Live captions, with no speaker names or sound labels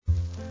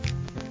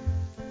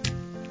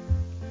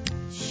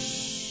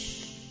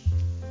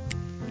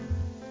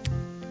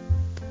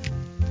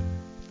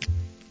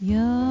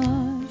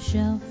Your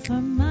shelf or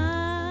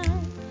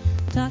mine,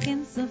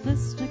 talking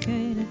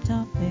sophisticated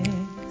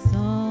topics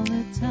all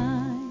the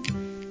time.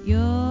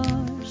 Your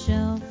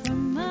shelf or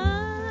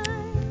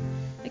mine,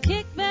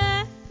 kick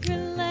back,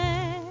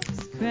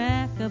 relax,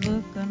 crack a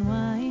book,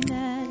 unwind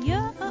at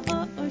your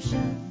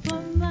shelf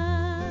or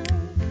mine.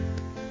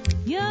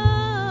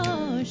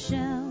 Your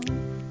shelf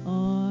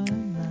or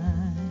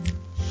mine.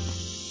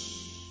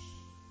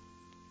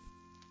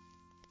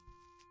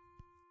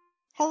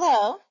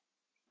 Hello,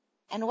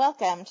 and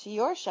welcome to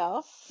Your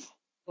Shelf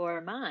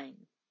or Mine.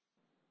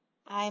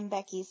 I'm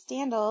Becky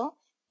Standel,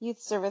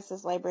 Youth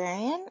Services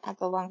Librarian at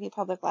the Longview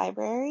Public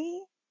Library.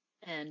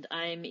 And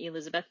I'm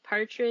Elizabeth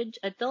Partridge,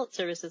 Adult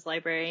Services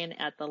Librarian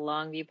at the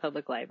Longview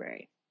Public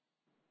Library.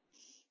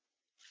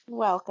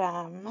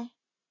 Welcome.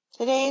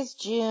 Today is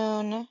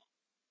June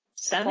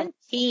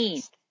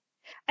 17th.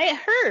 I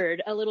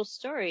heard a little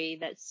story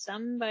that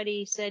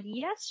somebody said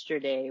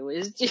yesterday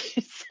was June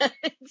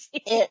 17th.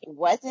 It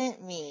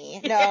wasn't me.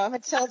 No,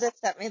 Matilda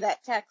sent me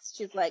that text.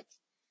 She's like,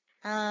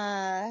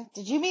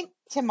 did you mean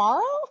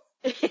tomorrow?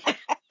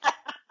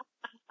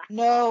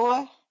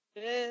 No.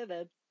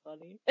 That's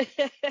funny.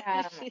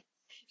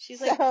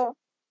 She's like,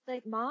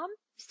 Mom,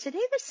 is today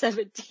the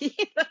 17th?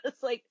 I was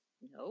like,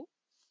 no.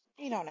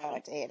 You don't know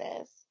what day it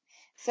is.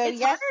 So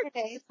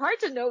it's hard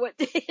to know what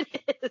day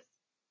it is.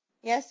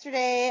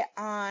 Yesterday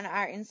on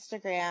our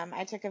Instagram,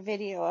 I took a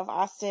video of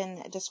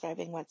Austin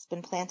describing what's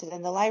been planted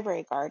in the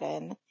library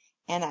garden,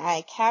 and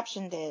I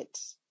captioned it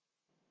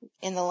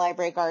in the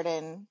library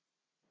garden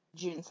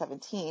June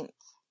 17th.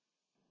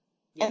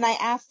 Yeah. And I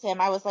asked him,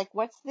 I was like,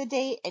 what's the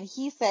date? And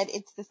he said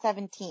it's the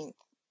 17th.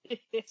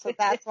 So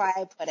that's why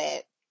I put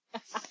it.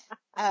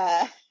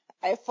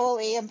 I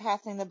fully am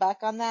passing the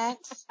buck on that.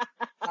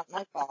 Not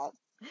my fault.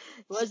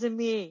 It wasn't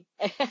me.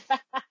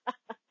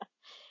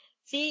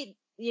 See,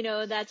 you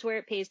know, that's where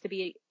it pays to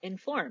be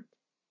informed.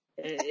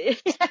 Yeah.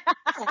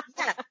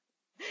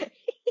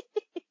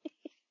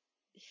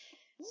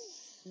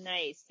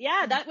 Nice.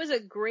 Yeah, that was a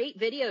great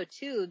video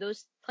too.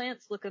 Those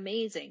plants look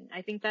amazing.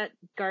 I think that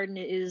garden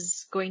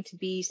is going to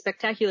be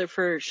spectacular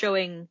for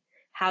showing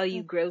how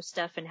you grow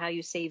stuff and how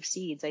you save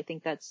seeds. I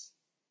think that's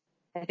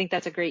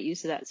a great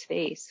use of that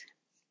space.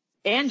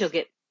 And you'll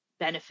get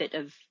benefit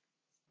of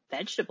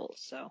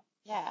vegetables, so.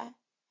 Yeah.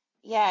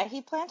 Yeah,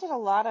 he planted a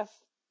lot of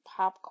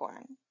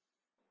popcorn.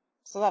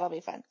 So that'll be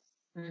fun.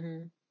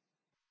 Mm-hmm.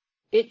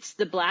 It's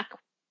the black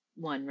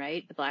one,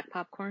 right? The black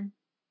popcorn?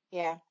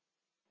 Yeah.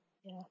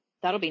 Yeah.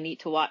 That'll be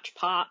neat to watch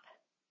pop.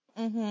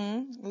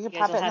 Mm-hmm. You can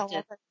pop it in the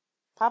library.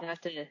 You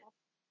have to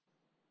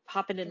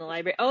pop it in the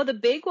library. Oh, the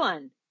big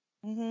one.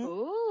 Mm-hmm.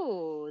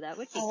 Ooh, that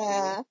would be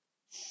cool.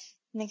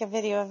 Make a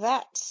video of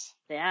that.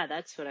 Yeah,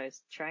 that's what I was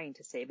trying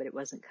to say, but it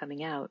wasn't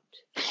coming out.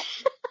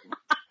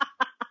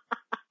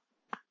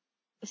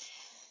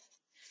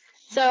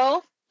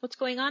 So, what's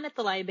going on at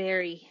the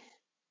library?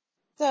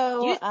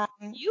 So,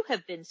 you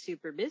have been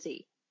super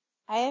busy.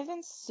 I have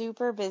been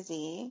super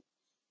busy.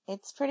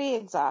 It's pretty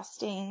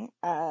exhausting.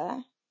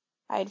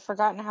 I'd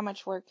forgotten how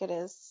much work it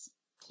is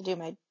to do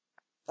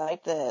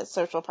the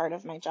social part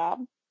of my job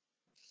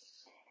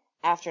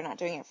after not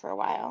doing it for a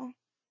while.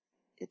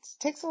 It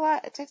takes a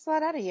lot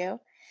out of you.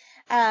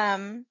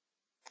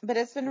 But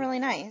it's been really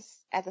nice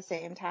at the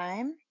same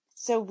time.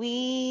 So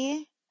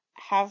we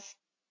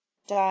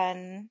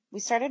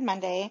started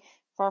Monday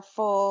for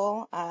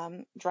full,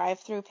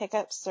 drive-through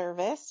pickup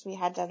service. We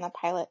had done the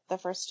pilot the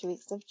first 2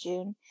 weeks of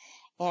June,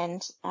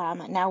 and,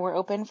 now we're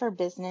open for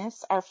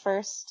business. Our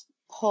first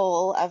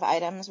pull of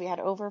items, we had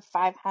over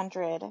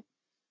 500,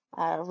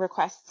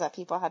 requests that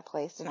people had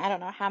placed, and I don't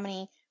know how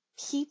many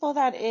people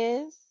that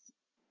is,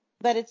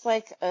 but it's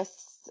like a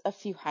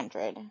few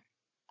hundred,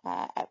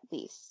 at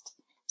least.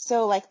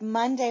 So like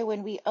Monday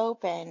when we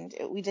opened,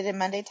 we did it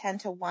Monday 10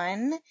 to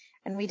 1,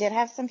 and we did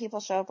have some people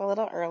show up a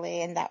little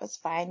early, and that was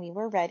fine. We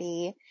were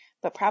ready,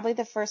 but probably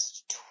the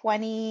first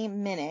 20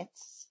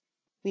 minutes,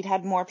 we'd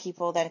had more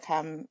people than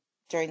come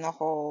during the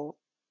whole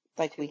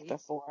week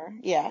before.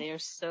 Yeah. They are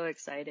so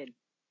excited.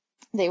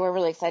 They were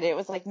really excited. It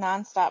was like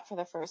nonstop for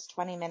the first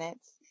 20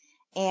 minutes.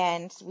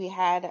 And we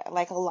had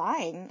like a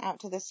line out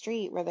to the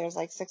street where there's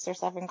like 6 or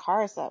 7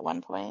 cars at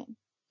one point.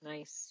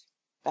 Nice.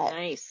 But,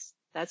 nice.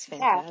 That's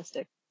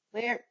fantastic.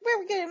 Yeah,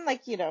 we're getting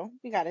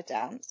we got it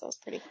down. So it's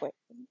pretty quick.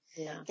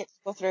 Yeah. Get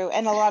people through.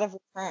 And a lot of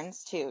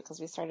returns too, because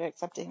we started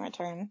accepting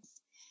returns.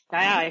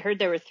 Yeah, I heard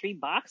there were 3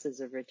 boxes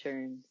of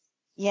returns.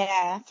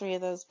 Yeah, 3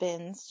 of those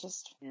bins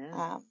just,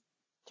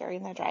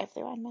 during the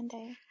drive-thru on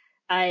Monday.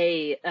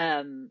 I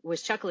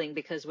was chuckling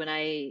because when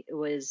I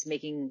was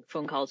making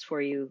phone calls for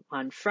you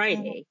on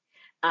Friday,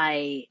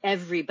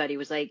 everybody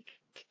was like,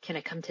 can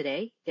I come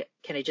today?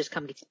 Can I just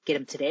come get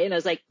them today? And I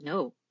was like,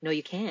 no,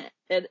 you can't.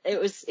 And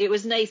it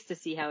was nice to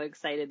see how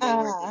excited they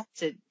were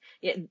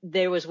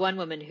there was one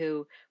woman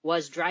who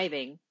was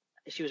driving.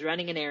 She was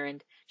running an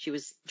errand. She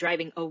was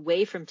driving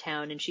away from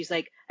town, and she's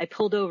like, I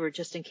pulled over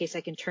just in case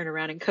I can turn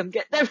around and come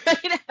get them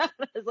right now.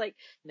 I was like,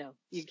 no,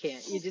 you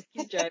can't. You just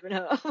keep driving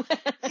home.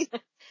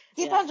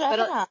 Keep on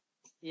driving home.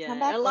 Come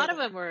back A lot of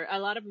later.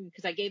 them,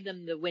 because I gave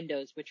them the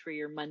windows, which were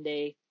your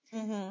Monday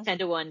Mm-hmm. 10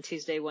 to 1,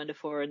 Tuesday 1 to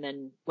 4, and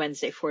then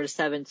Wednesday 4 to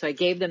 7. So I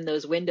gave them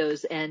those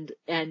windows, and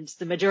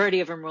the majority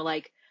of them were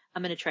like,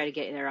 I'm going to try to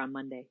get there on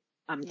Monday.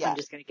 I'm Yeah.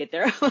 just going to get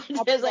there on Monday. I'll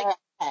I was be there like,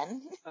 at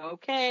 10.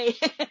 okay.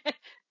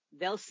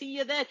 They'll see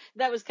you then.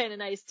 That was kind of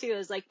nice too. I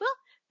was like, well,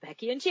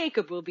 Becky and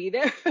Jacob will be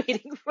there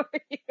waiting for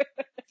you.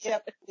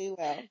 Yep, we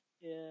will.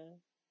 Yeah.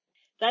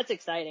 That's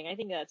exciting. I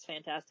think that's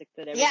fantastic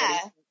that everybody's Yeah.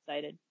 so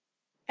excited.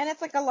 And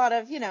it's like a lot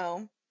of,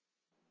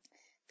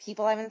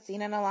 people I haven't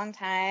seen in a long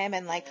time,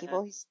 and like Yeah.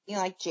 people who,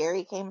 like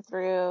Jerry came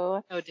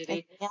through. Oh, did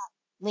And he?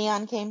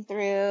 Leon came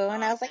through,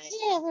 and I was like, Nice.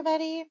 hey,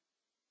 everybody.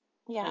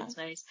 Yeah. That's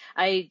nice.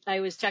 I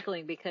was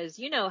chuckling because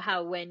you know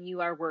how when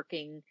you are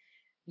working,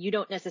 you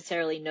don't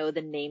necessarily know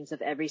the names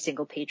of every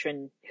single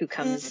patron who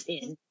comes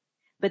in,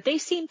 but they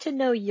seem to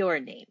know your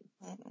name.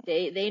 Mm-hmm.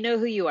 They know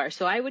who you are.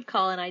 So I would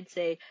call and I'd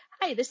say,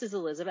 hi, this is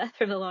Elizabeth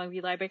from the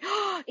Longview Library.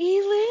 Oh,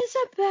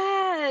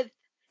 Elizabeth!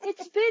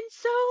 It's been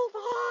so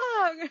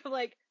long! I'm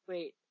like,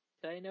 wait,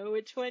 do I know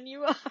which one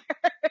you are?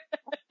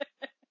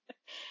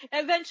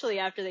 Eventually,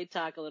 after they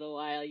talk a little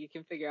while, you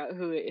can figure out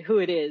who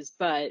it is,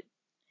 but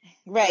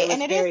Right. it was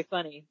And it very is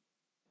funny.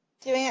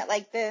 doing it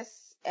like this,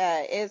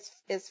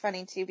 is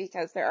funny too,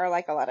 because there are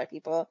like a lot of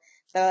people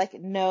that I like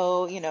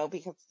know,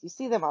 because you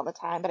see them all the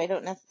time, but I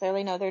don't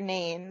necessarily know their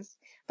names.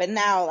 But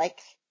now, like,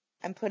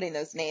 I'm putting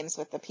those names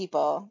with the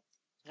people,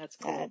 That's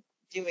cool.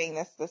 doing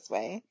this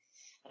way.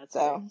 That's So,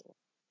 very cool.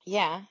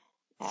 yeah.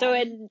 So,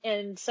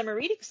 and summer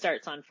reading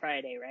starts on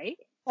Friday, right?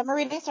 Summer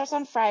reading starts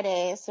on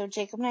Friday, so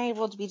Jacob and I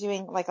will be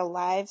doing like a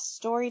live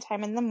story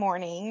time in the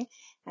morning,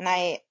 and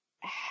I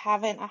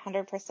haven't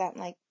 100%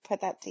 like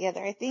put that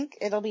together. I think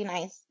it'll be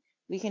nice.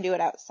 We can do it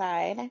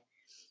outside,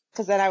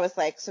 because then I was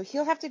like, so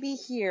he'll have to be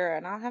here,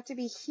 and I'll have to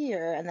be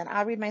here, and then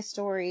I'll read my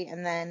story,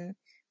 and then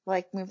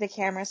like move the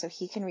camera so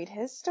he can read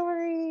his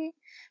story.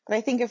 But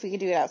I think if we could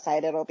do it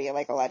outside, it'll be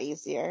like a lot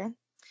easier.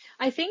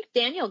 I think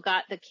Daniel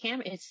got the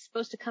camera. It's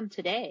supposed to come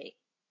today.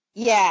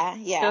 Yeah, So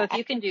yeah. if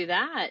you can do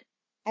that,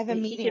 I have a he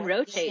meeting can with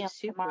rotate Daniel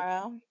super.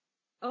 tomorrow.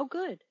 Oh,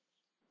 good.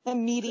 A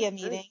media Good,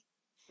 good. meeting.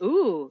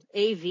 Ooh,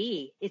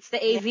 AV. It's the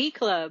Yeah. AV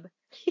club.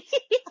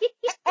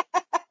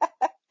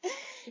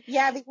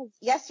 Yeah, because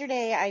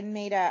yesterday I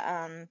made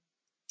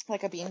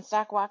like a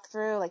Beanstalk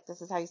walkthrough, like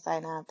this is how you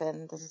sign up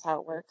and this is how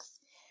it works.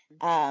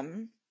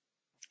 And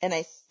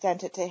I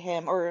sent it to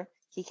him, or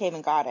he came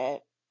and got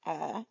it,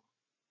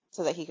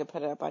 so that he could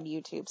put it up on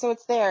YouTube. So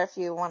it's there if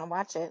you want to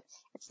watch it.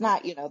 It's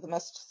not, the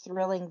most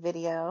thrilling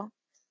video,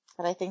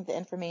 but I think the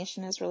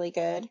information is really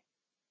good.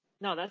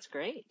 No, that's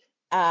great.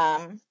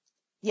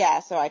 Yeah,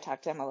 so I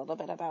talked to him a little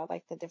bit about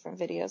like the different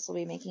videos we'll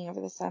be making over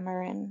the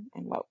summer and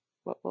what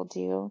we'll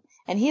do.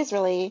 And he's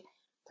really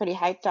pretty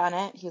hyped on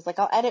it. He's like,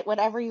 I'll edit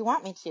whatever you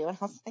want me to. And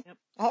I was like, Yep.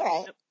 all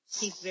right. Yep.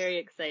 He's very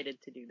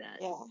excited to do that.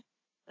 Yeah.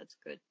 That's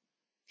good.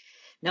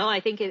 No, I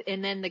think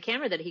and then the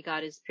camera that he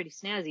got is pretty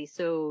snazzy,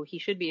 so he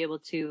should be able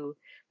to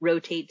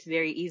rotate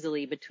very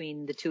easily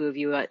between the two of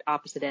you at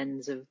opposite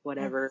ends of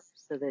whatever,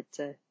 so that,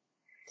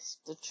 Just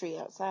the tree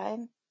outside.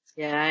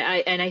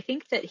 yeah, I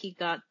think that he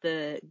got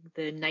the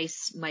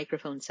nice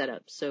microphone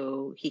setup,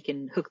 so he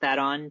can hook that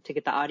on to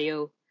get the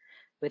audio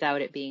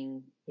without it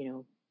being,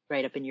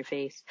 right up in your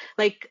face.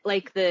 Like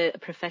the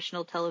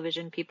professional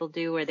television people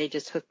do, where they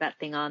just hook that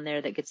thing on there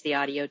that gets the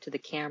audio to the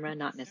camera,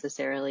 not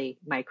necessarily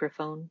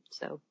microphone,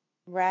 so.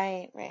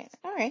 Right.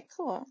 All right,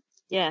 cool.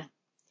 Yeah.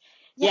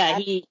 Yeah.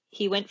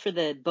 He went for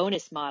the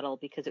bonus model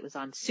because it was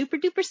on super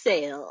duper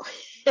sale.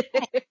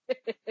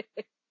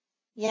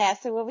 Yeah,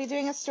 so we'll be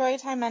doing a story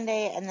time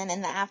Monday, and then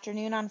in the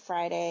afternoon on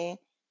Friday,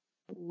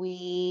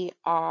 we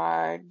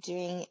are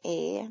doing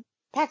a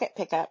packet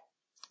pickup,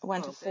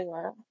 1 to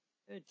 4.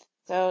 Good.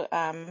 So,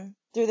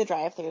 through the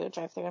drive-through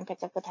and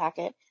pick up the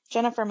packet.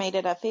 Jennifer made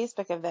it a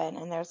Facebook event,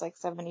 and there's like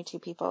 72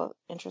 people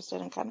interested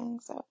in coming,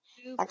 so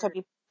that could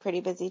be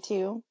pretty busy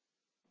too.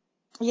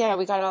 Yeah,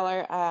 we got all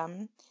our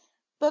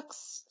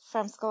books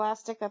from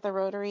Scholastic that the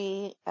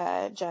Rotary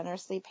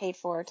generously paid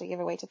for to give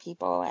away to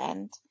people,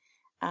 and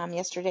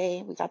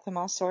yesterday we got them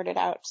all sorted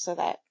out so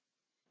that,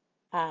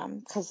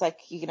 because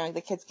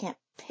the kids can't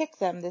pick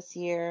them this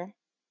year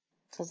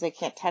because they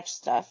can't touch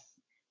stuff.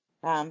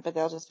 But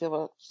they'll just be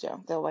able to,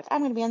 they'll like,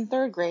 I'm going to be in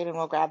 3rd grade, and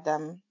we'll grab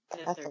them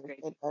a 3rd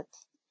grade book.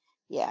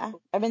 Yeah.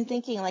 I've been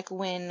thinking like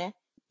when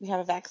we have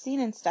a vaccine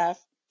and stuff,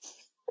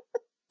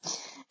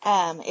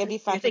 it'd be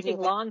fun You're to do thinking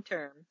like, long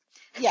term.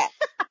 yeah,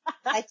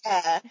 like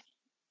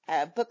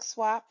a book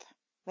swap,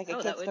 like a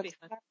Oh, that kid's would book be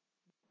fun. swap,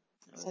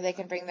 so they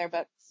can bring their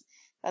books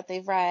that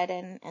they've read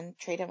and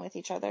trade them with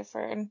each other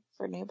for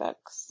new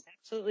books.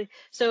 Absolutely.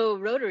 So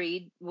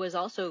Rotary was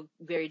also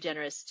very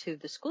generous to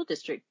the school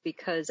district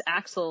because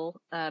Axel,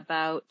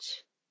 about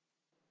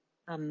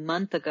a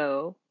month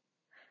ago,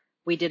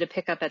 we did a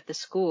pickup at the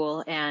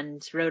school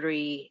and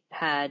Rotary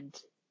had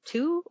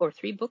 2 or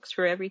 3 books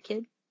for every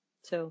kid.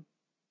 So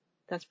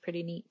that's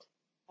pretty neat.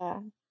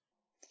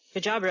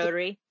 Good job,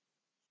 Rotary.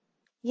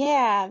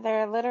 Yeah,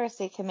 their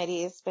literacy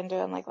committee has been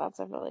doing like lots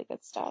of really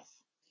good stuff.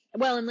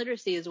 Well, and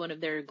literacy is one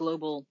of their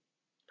global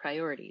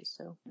priorities.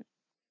 So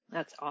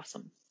that's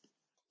awesome.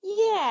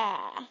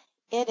 Yeah,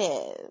 it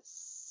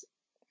is.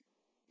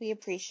 We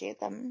appreciate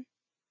them.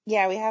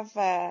 Yeah, we have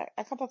a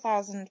couple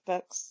thousand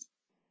books.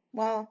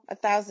 Well,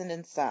 1,000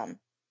 and some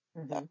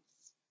books.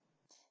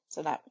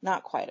 So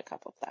not quite a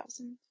couple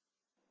thousand.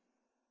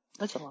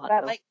 That's a lot,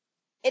 But though. like,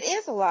 it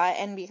is a lot,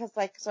 and because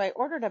like, so I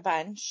ordered a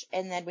bunch,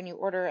 and then when you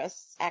order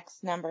X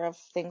number of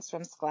things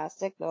from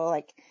Scholastic, they'll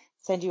like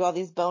send you all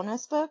these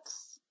bonus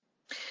books.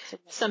 So,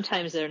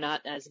 Sometimes they're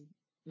not as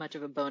much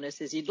of a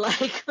bonus as you'd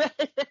like.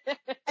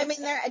 I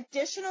mean, they're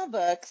additional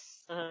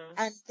books, Uh-huh.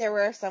 and there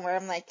were some where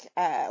I'm like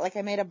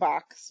I made a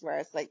box where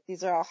it's like,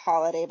 these are all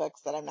holiday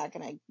books that I'm not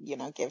gonna,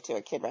 give to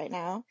a kid right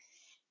now.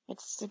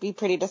 It's to be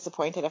pretty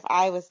disappointed if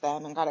I was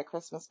them and got a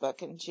Christmas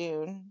book in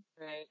June.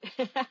 Right.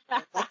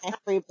 Like my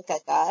free book I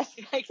got.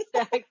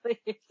 Exactly.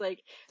 It's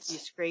like you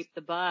scraped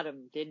the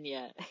bottom, didn't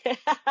you?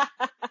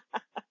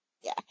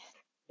 Yeah.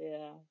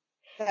 Yeah.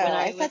 So When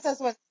I set those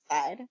ones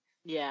aside.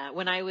 Yeah,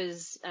 when I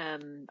was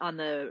on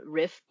the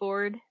Riff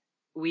board,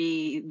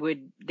 they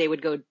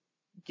would go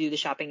do the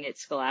shopping at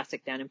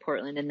Scholastic down in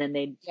Portland, and then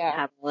they'd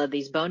have all of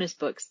these bonus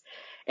books,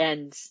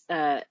 and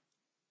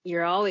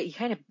you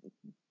kind of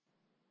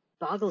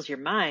boggles your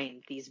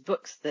mind, these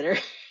books that are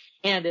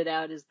handed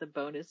out as the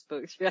bonus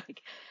books. You're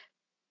like,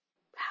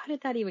 how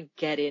did that even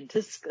get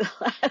into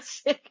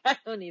Scholastic? I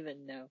don't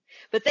even know.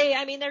 But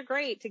they're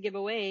great to give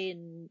away,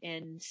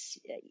 and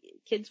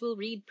kids will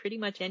read pretty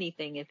much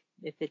anything if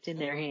it's in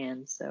their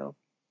hands. So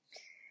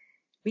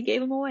we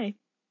gave them away.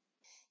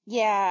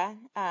 Yeah.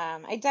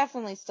 I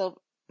definitely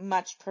still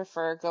much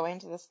prefer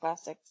going to the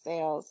Scholastic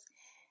sales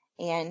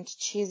and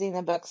choosing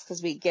the books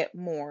because we get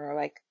more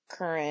like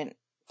current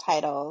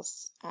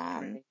titles.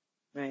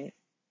 Right.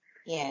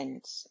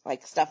 And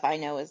like stuff I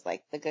know is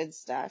like the good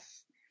stuff.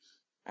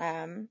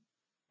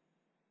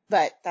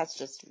 But that's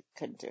just,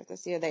 couldn't do it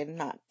this year. They're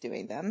not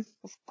doing them,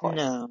 of course.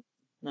 No.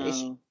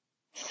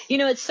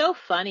 It's so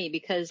funny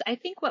because I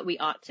think what we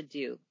ought to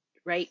do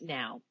right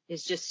now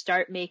is just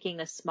start making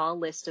a small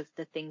list of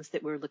the things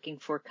that we're looking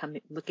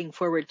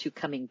forward to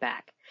coming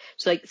back.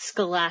 So like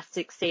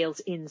Scholastic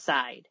sales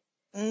inside.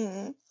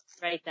 Mm.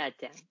 Write that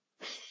down.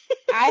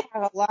 I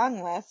have a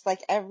long list,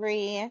 like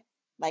every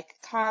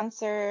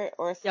concert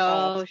or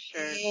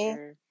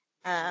Sure.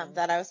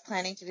 that I was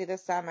planning to do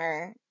this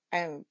summer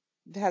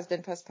has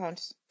been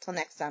postponed till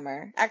next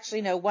summer.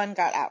 Actually, no, one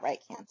got outright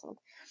canceled.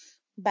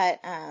 But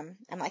I'm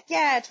like,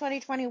 yeah,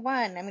 2021.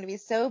 I'm going to be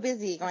so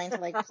busy going to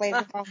play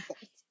the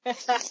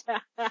concerts.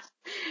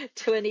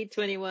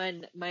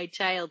 2021, my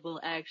child will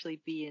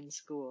actually be in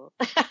school.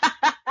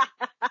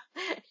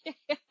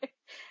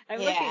 I'm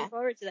looking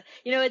forward to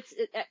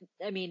that.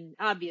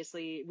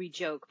 Obviously we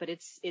joke, but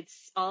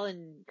it's all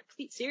in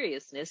complete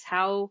seriousness.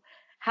 How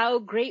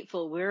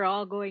grateful we're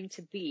all going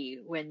to be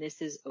when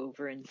this is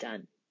over and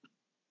done.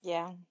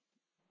 Yeah.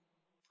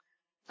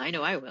 I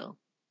know I will.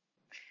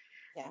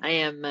 Yeah.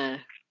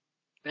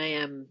 I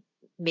am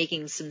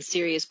making some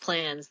serious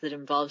plans that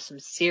involve some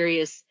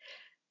serious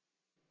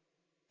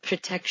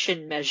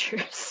protection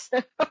measures.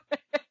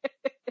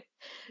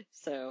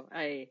 So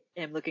I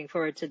am looking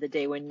forward to the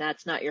day when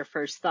that's not your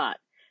first thought.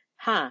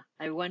 I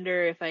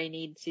wonder if I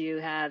need to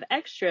have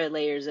extra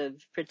layers of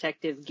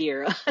protective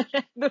gear on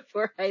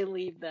before I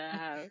leave the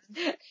house.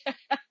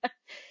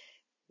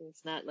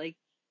 It's not like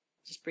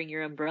just bring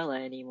your umbrella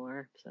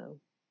anymore. So.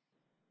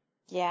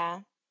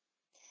 Yeah.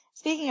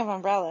 Speaking of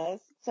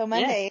umbrellas, so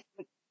Monday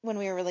when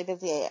we were really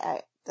busy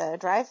at the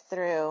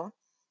drive-through,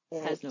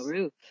 it has no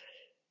roof.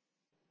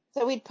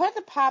 So we'd put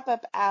the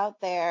pop-up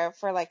out there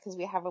for because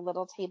we have a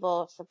little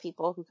table for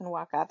people who can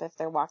walk up if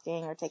they're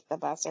walking or take the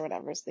bus or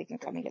whatever, so they can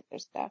come and get their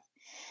stuff.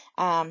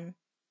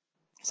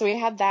 So we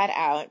had that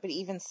out, but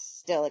even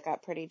still it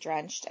got pretty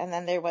drenched. And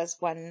then there was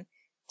one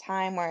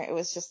time where it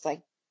was just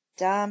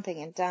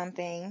dumping and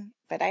dumping,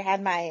 but I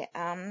had my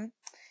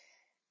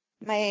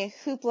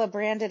Hoopla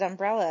branded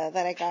umbrella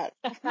that I got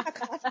from the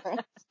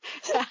conference.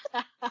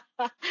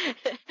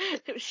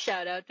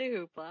 Shout out to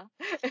Hoopla.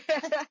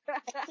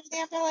 The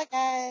umbrella,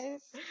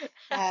 guys.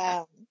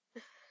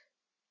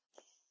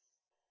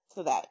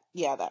 So that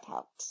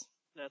helped.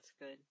 That's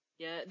good.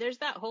 Yeah, there's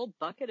that whole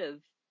bucket of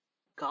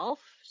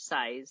golf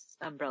size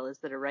umbrellas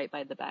that are right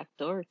by the back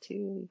door too.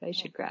 You guys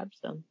should grab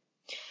some.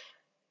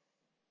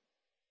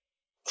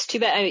 It's too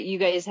bad you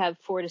guys have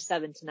 4 to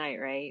 7 tonight,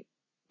 right?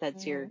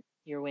 That's your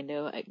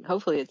window.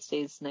 Hopefully it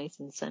stays nice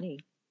and sunny.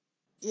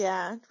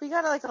 Yeah, we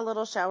got a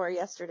little shower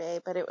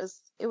yesterday, but it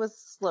was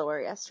slower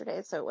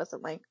yesterday, so it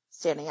wasn't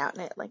standing out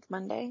in it like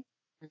Monday.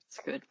 That's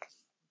good.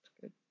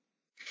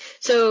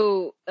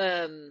 So,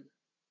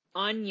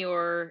 on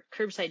your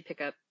curbside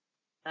pickup,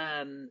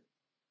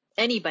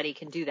 anybody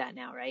can do that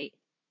now, right?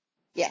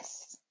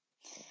 Yes.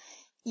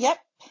 Yep.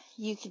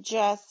 You could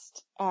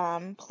just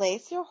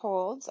place your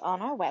holds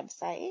on our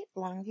website,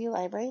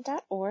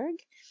 longviewlibrary.org,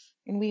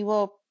 and we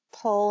will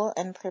pull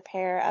and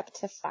prepare up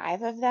to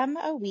 5 of them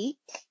a week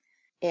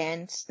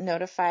and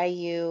notify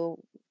you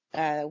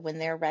when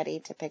they're ready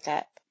to pick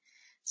up.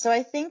 So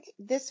I think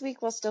this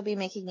week we'll still be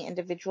making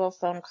individual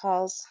phone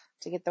calls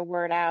to get the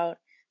word out,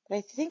 but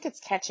I think it's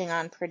catching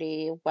on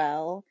pretty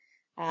well.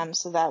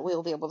 So that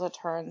we'll be able to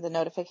turn the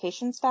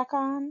notifications back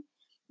on,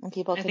 and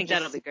people I can think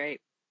just that'll be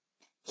great.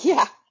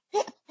 yeah,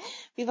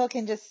 people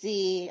can just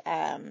see,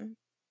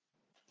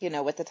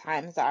 what the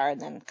times are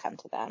and then come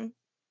to them.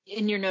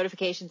 In your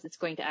notifications, it's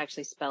going to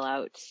actually spell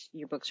out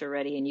your books are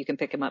ready and you can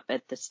pick them up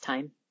at this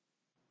time.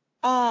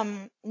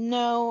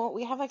 No,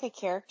 we have like a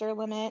character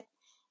limit.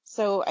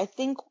 So I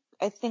think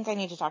I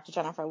need to talk to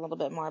Jennifer a little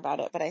bit more about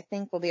it, but I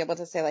think we'll be able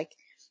to say like,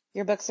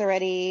 your books are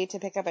ready to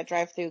pick up at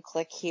drive-through,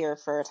 click here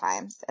for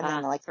times, and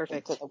then like link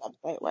Perfect. to the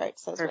website where it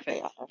says what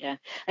they Perfect. are. Yeah.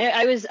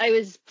 I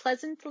was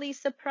pleasantly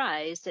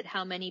surprised at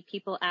how many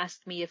people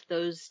asked me if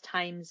those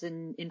times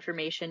and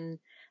information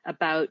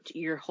about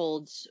your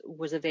holds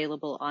was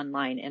available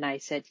online. And I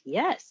said,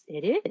 yes,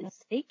 it is.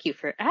 Thank you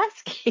for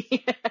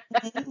asking.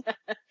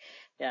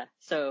 Yeah.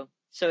 So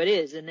it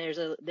is. And there's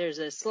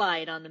a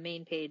slide on the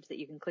main page that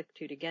you can click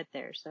to get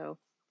there. So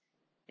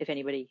if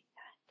anybody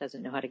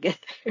doesn't know how to get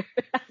there.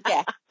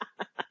 Yeah.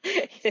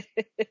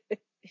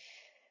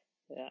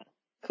 Yeah.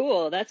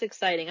 Cool. That's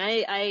exciting.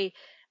 I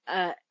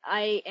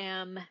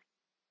am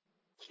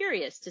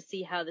curious to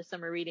see how the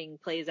summer reading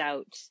plays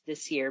out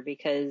this year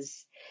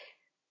because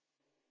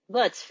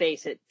let's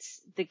face it,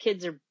 the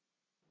kids are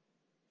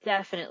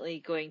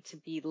definitely going to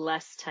be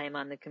less time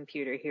on the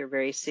computer here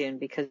very soon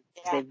because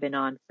they've been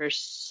on for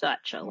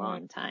such a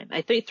long time.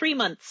 I think 3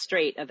 months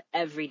straight of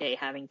every day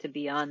having to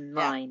be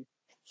online. Yeah.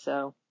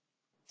 So.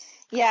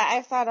 Yeah,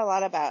 I've thought a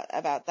lot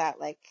about that,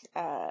 like,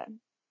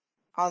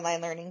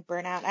 online learning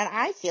burnout, and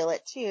I feel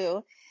it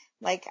too.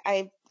 Like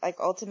I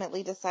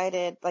ultimately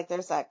decided, like,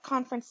 there's that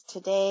conference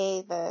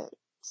today, the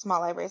Small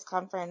Libraries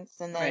Conference,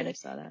 and then right, I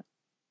saw that.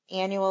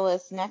 Annual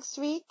is next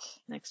week.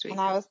 And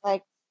I was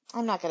like,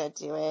 I'm not gonna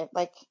do it.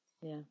 Like,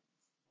 yeah,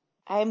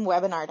 I'm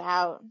webinared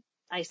out.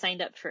 I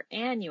signed up for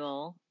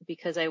Annual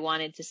because I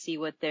wanted to see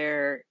what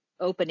their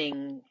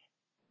opening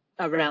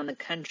around the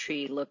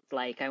country looked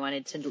like. I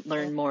wanted to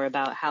learn more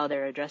about how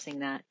they're addressing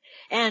that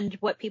and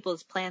what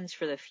people's plans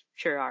for the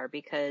future are,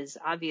 because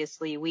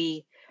obviously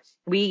we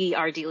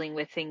are dealing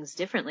with things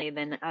differently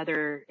than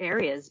other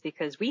areas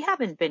because we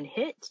haven't been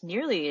hit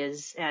nearly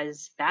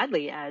as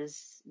badly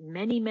as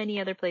many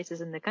other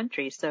places in the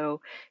country. So,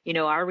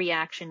 our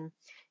reaction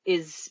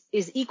is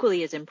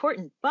equally as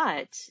important,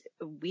 but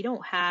we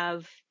don't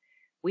have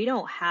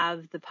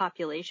the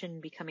population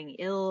becoming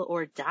ill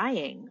or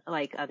dying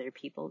like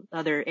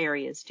other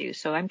areas do.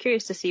 So I'm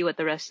curious to see what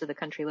the rest of the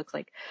country looks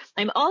like.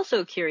 I'm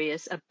also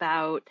curious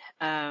about,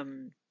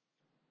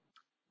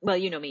 well,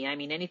 you know me, I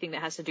mean, anything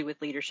that has to do with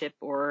leadership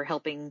or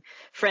helping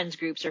friends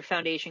groups or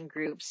foundation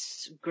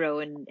groups grow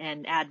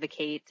and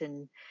advocate.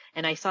 And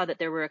I saw that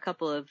there were a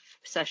couple of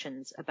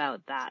sessions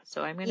about that.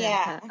 So I'm going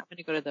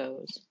to go to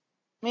those.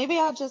 Maybe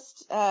I'll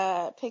just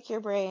pick your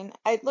brain.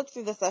 I looked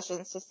through the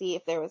sessions to see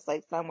if there was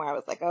like somewhere I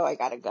was like, oh, I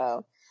gotta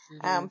go.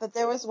 But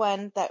there was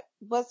one that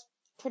was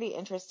pretty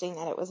interesting,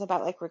 that it was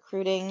about like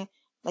recruiting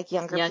like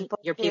younger people.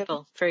 Your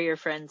people for your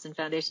friends and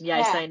foundation. Yeah,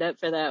 I signed up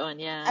for that one.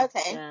 Yeah.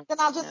 Okay. Yeah. Then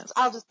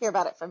I'll just hear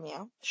about it from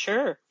you.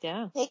 Sure.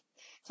 Yeah.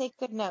 Take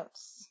good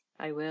notes.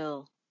 I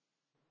will.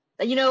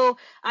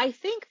 I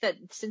think that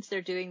since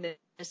they're doing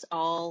this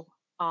all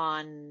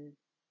on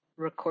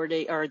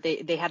recording, or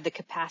they have the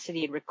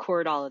capacity to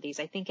record all of these,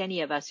 I think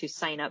any of us who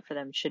sign up for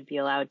them should be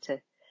allowed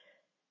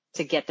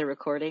to get the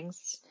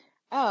recordings.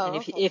 Oh, and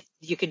okay. if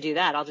you can do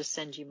that, I'll just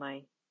send you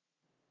my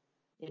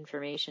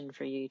information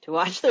for you to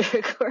watch the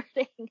recording.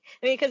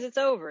 I mean, because it's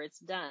over, it's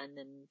done,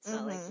 and it's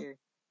not like you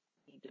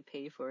need to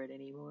pay for it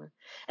anymore.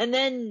 And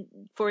then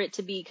for it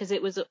to be, because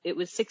it was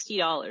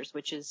 $60,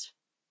 which is,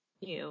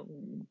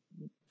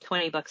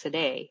 $20 a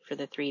day for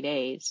the 3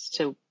 days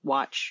to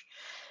watch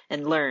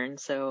and learn.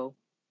 So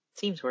it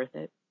seems worth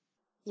it.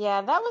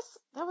 Yeah, that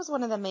was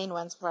one of the main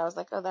ones where I was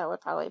like, oh, that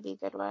would probably be a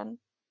good one.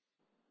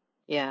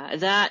 Yeah,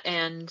 that,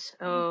 and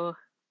I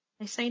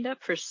signed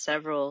up for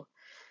several.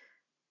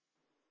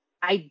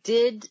 I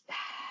did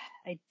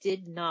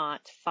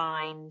not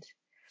find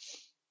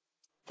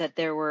that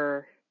there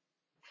were,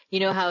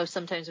 how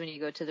sometimes when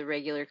you go to the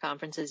regular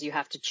conferences, you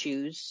have to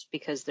choose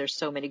because there's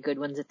so many good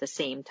ones at the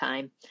same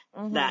time.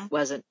 That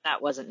wasn't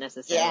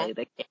necessarily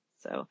the case.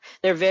 So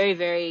they're very,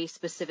 very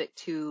specific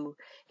to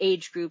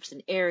age groups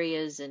and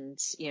areas. And,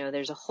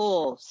 there's a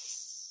whole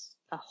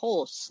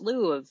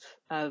slew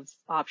of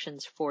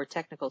options for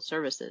technical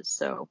services.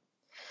 So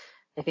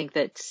I think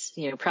that's,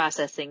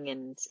 processing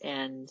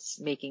and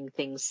making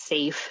things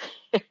safe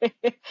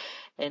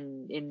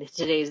and in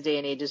today's day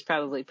and age is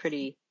probably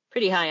pretty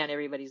high on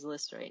everybody's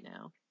list right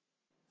now.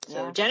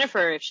 So yeah.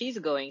 Jennifer, if she's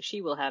going,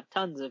 she will have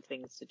tons of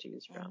things to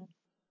choose from.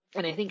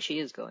 And I think she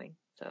is going.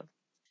 So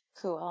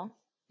cool.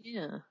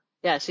 Yeah.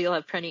 Yeah. So you'll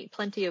have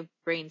plenty of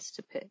brains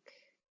to pick,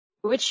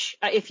 which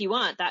if you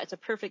want, that's a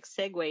perfect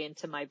segue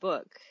into my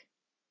book.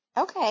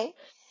 Okay.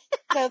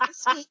 So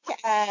this week,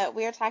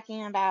 we are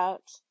talking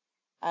about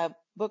a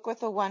book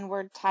with a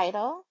one-word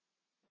title.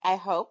 I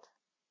hope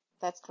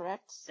that's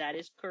correct. That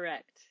is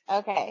correct.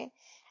 Okay.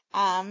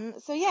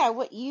 So yeah,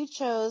 what you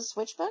chose,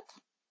 which book?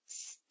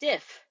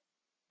 Stiff.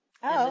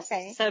 Oh, And the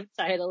okay.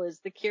 subtitle is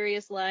The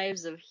Curious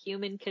Lives of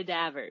Human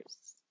Cadavers.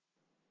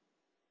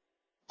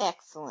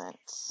 Excellent.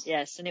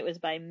 Yes, and it was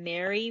by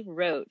Mary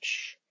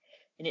Roach,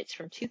 and it's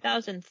from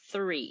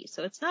 2003.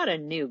 So it's not a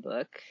new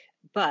book,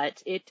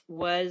 but it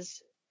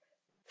was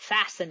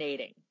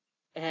fascinating.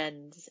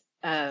 And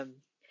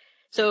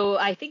so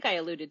I think I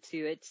alluded to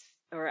it,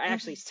 or I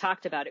actually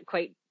talked about it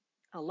quite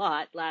a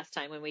lot last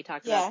time when we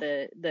talked about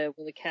the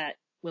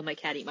Will My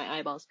Cat Eat My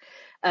Eyeballs?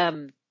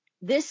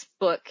 This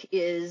book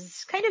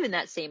is kind of in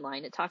that same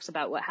line. It talks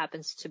about what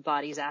happens to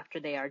bodies after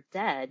they are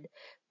dead,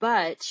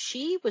 but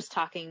she was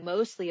talking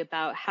mostly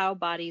about how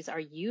bodies are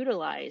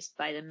utilized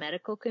by the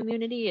medical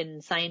community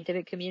and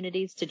scientific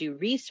communities to do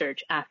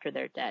research after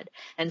they're dead.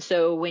 And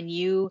so when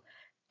you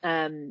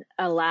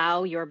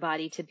allow your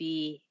body to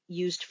be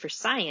used for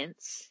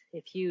science,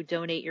 if you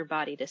donate your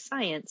body to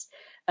science,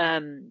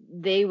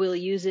 they will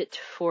use it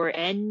for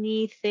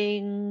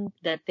anything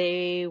that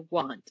they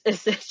want,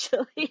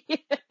 essentially.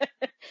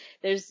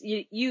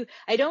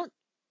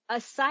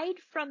 Aside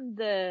from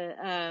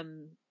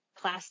the,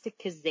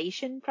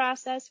 plasticization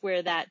process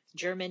where that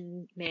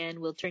German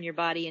man will turn your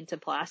body into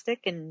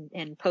plastic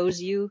and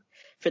pose you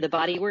for the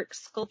bodywork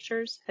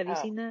sculptures. Have you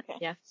seen that?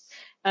 Okay.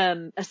 Yeah.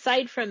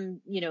 Aside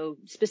from,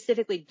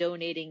 specifically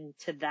donating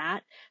to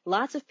that,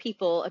 lots of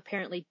people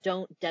apparently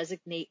don't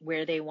designate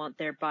where they want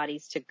their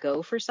bodies to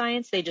go for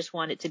science. They just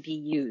want it to be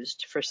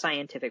used for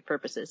scientific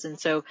purposes. And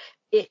so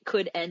it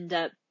could end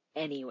up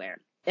anywhere.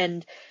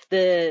 And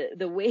the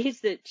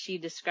ways that she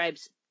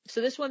describes,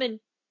 so this woman,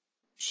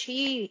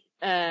 she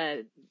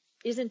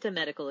isn't a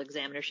medical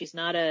examiner. She's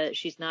not a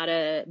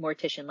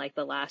mortician like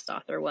the last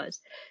author was.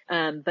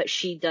 But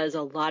she does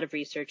a lot of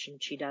research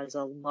and she does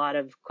a lot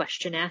of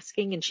question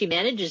asking, and she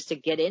manages to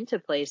get into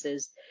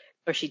places,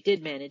 or she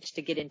did manage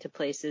to get into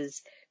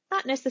places,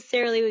 not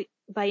necessarily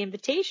by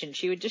invitation.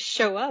 She would just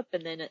show up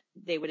and then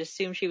they would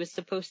assume she was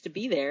supposed to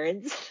be there.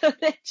 And so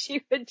then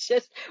she would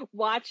just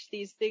watch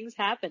these things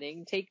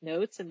happening, take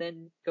notes, and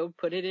then go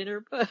put it in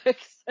her book.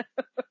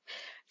 So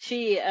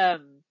she,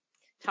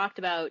 talked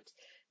about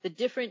the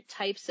different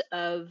types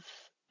of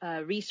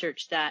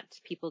research that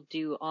people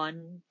do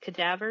on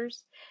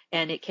cadavers,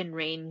 and it can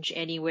range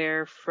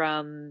anywhere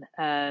from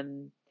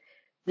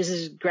this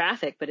is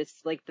graphic, but it's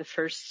like the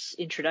first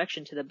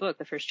introduction to the book,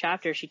 the first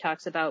chapter. She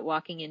talks about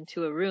walking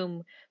into a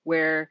room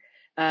where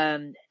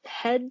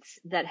heads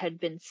that had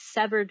been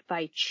severed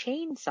by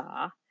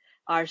chainsaw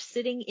are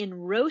sitting in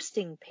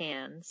roasting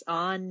pans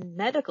on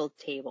medical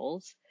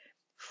tables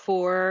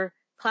for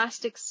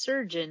plastic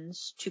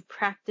surgeons to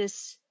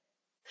practice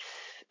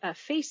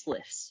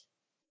facelifts.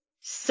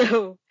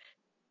 So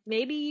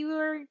maybe you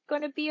are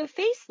going to be a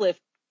facelift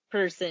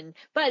person.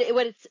 But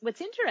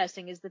what's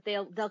interesting is that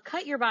they'll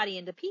cut your body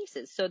into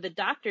pieces. So the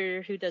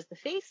doctor who does the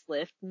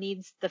facelift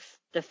needs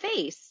the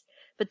face,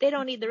 but they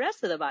don't need the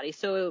rest of the body.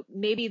 So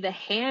maybe the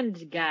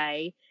hand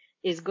guy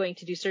is going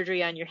to do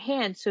surgery on your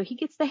hand, so he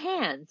gets the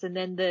hands, and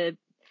then the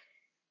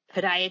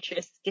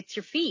podiatrist gets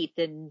your feet,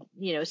 and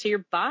so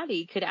your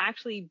body could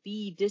actually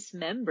be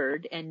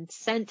dismembered and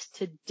sent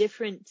to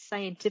different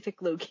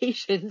scientific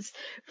locations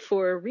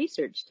for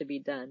research to be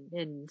done,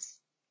 and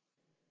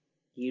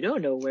you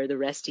don't know where the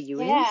rest of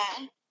you is.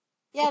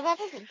 Yeah,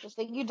 that is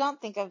interesting. You don't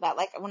think of that.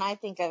 Like when I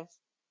think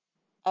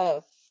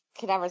of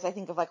cadavers, I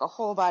think of like a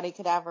whole body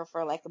cadaver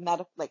for like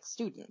like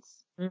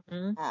students.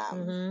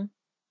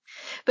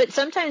 But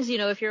sometimes,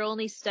 if you're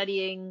only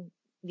studying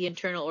the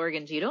internal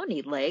organs, you don't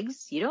need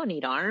legs, you don't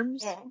need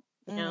arms.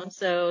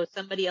 So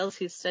somebody else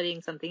who's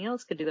studying something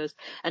else could do those.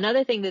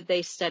 Another thing that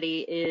they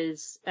study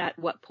is at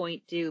what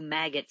point do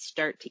maggots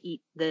start to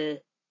eat the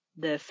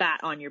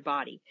fat on your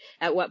body?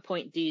 At what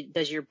point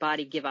does your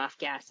body give off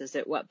gases?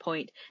 At what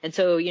point? And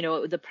so,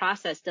 the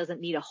process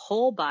doesn't need a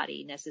whole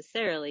body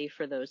necessarily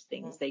for those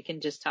things. They can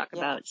just talk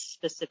about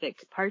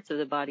specific parts of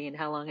the body and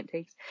how long it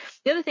takes.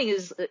 The other thing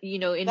is,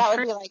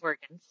 internal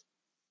organs.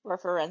 For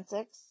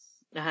forensics.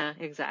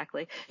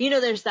 Exactly.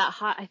 There's that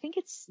I think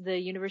it's the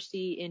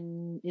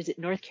university is it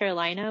North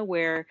Carolina,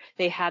 where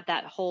they have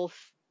that whole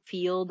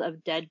field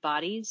of dead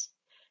bodies.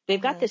 They've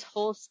got this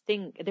whole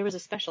thing. There was a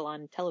special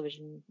on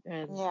television.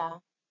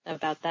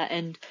 About that.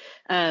 And,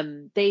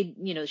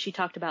 she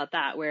talked about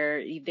that,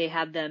 where they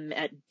have them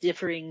at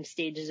differing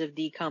stages of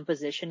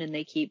decomposition, and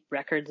they keep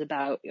records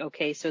about,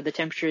 okay, so the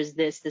temperature is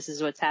this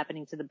is what's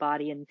happening to the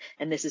body,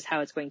 and this is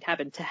how it's going to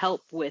happen, to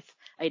help with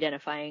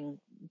identifying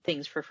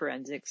things for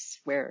forensics,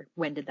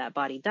 when did that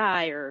body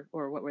die, or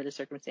what were the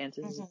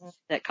circumstances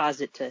that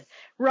caused it to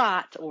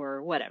rot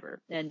or whatever.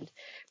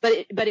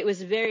 But it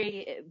was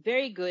very,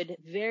 very good.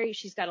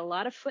 She's got a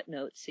lot of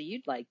footnotes, so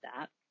you'd like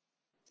that.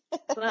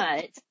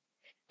 But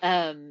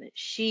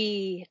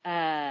she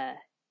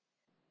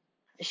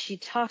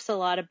talks a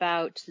lot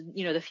about,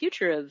 the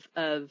future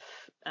of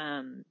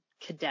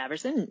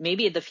cadavers, and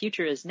maybe the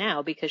future is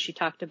now, because she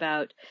talked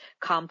about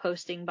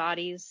composting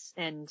bodies,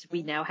 and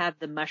we now have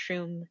the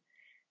mushroom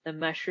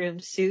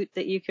suit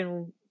that you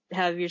can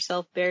have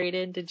yourself buried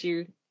in. Did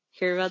you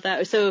hear about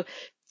that? So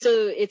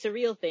So it's a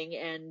real thing,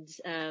 and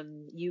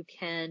you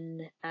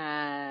can,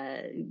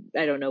 I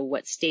don't know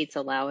what states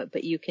allow it,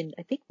 but you can,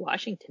 I think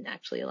Washington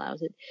actually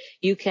allows it.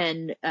 You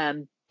can,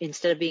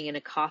 instead of being in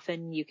a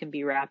coffin, you can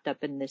be wrapped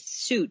up in this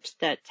suit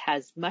that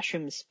has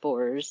mushroom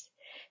spores,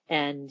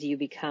 and you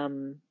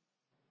become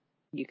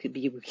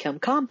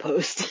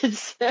composted.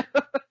 So,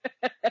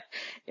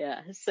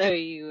 yeah, so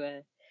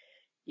you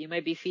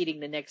might be feeding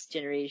the next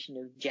generation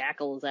of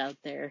jackals out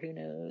there. Who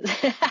knows?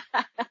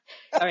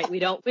 All right, we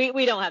don't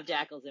have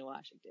jackals in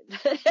Washington,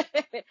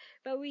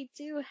 but we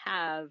do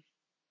have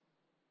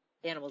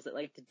animals that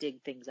like to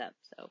dig things up.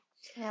 So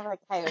Yeah, like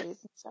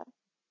coyotes and stuff.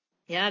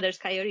 yeah, there's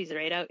coyotes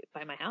right out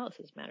by my house,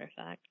 as a matter of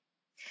fact.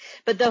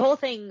 But the whole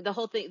thing,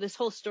 this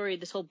whole story,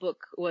 this whole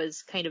book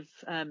was kind of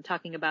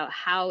talking about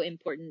how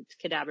important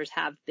cadavers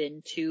have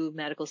been to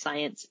medical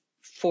science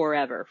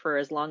forever, for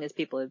as long as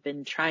people have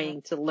been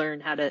trying to learn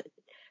how to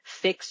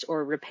fix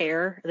or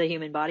repair the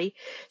human body.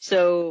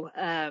 So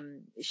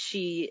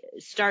she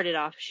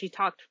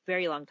talked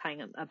very long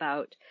time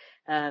about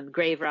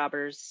grave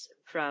robbers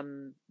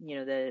from,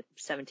 the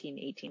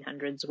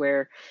 1800s,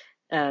 where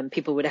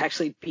people would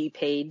actually be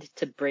paid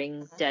to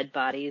bring dead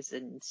bodies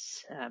and,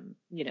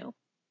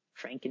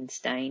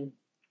 Frankenstein.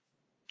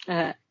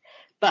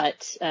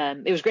 But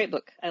it was a great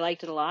book. I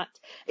liked it a lot.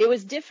 It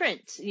was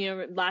different.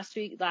 Last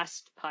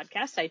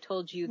podcast, I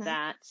told you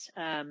that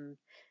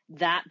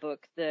that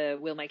book, the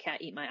Will My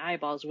Cat Eat My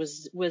Eyeballs,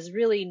 was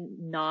really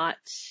not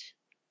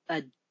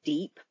a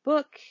deep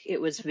book.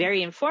 It was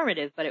very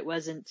informative, but it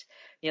wasn't,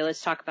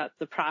 let's talk about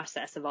the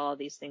process of all of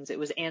these things. It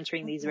was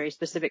answering these very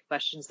specific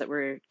questions that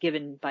were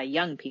given by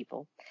young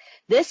people.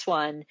 This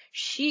one,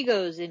 she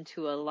goes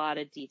into a lot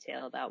of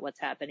detail about what's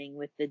happening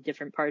with the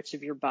different parts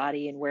of your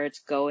body and where it's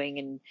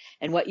going,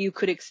 and what you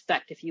could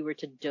expect if you were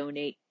to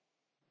donate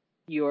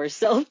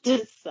yourself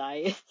to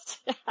science.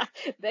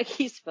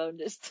 Becky's phone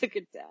just took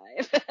a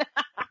dive.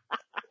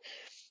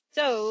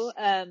 So,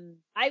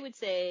 I would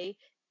say,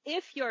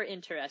 if you're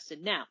interested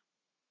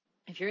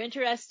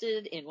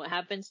in what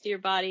happens to your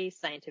body,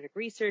 scientific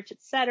research,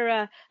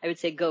 etc., I would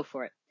say go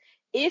for it.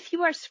 If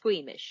you are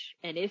squeamish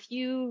and if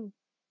you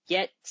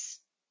get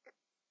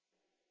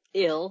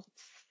ill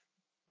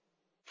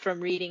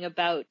from reading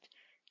about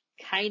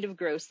kind of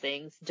gross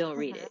things, don't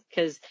read it,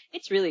 because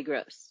it's really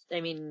gross. I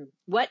mean,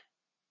 what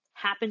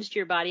happens to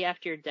your body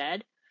after you're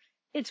dead?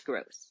 It's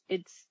gross.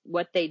 It's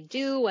what they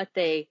do,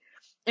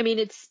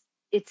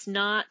 it's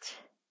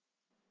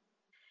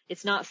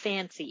not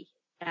fancy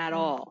at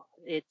all.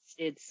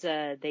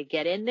 They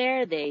get in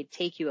there, they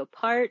take you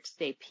apart,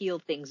 they peel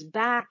things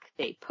back,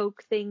 they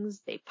poke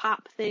things, they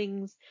pop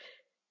things.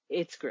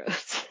 It's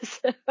gross.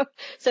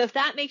 So if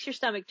that makes your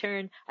stomach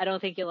turn, I don't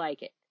think you'll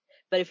like it.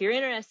 But if you're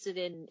interested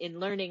in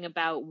learning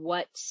about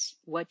what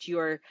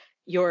your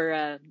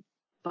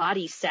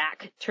body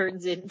sack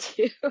turns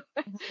into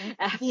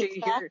after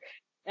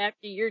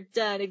you're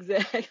done,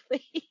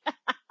 exactly.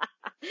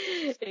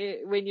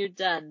 When you're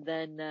done,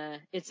 then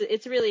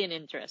it's really an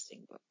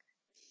interesting book.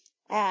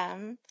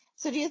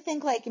 So do you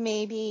think, like,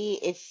 maybe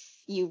if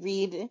you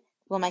read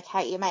Will My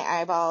Cat Eat My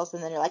Eyeballs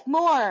and then you're like,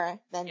 more,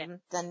 then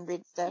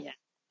read stuff? Yeah,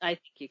 I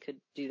think you could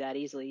do that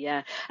easily.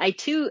 Yeah. I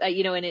too,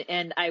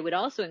 and I would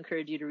also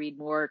encourage you to read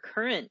more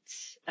current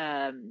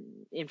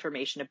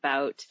information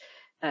about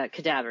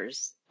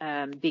cadavers,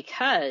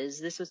 because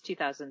this was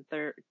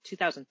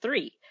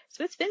 2003.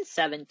 So it's been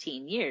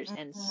 17 years,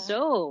 and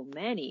so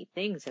many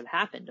things have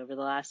happened over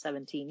the last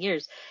 17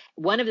 years.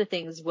 One of the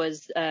things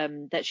was,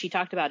 that she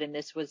talked about in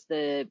this was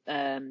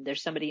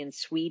there's somebody in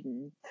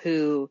Sweden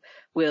who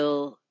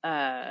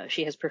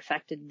she has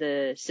perfected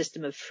the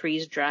system of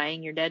freeze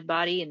drying your dead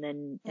body and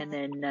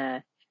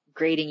then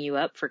grading you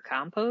up for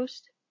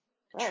compost.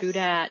 Yes. True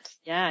dat.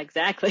 Yeah,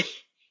 exactly.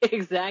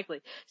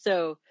 Exactly.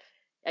 So,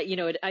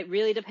 it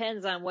really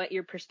depends on what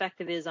your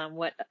perspective is on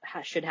what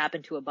should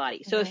happen to a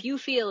body. So if you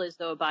feel as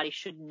though a body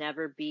should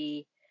never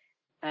be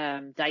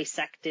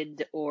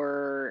dissected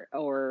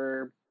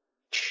or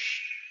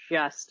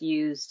just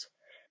used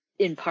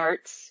in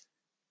parts,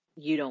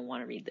 you don't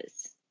want to read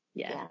this.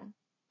 Yeah.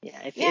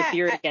 If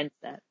you're against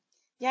that.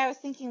 Yeah, I was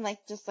thinking,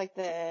 like, just like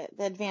the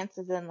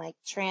advances in, like,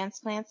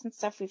 transplants and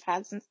stuff we've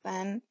had since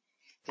then.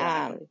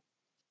 Exactly.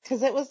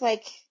 'Cause it was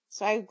like,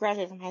 so I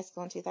graduated from high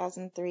school in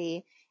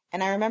 2003.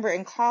 And I remember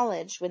in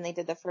college when they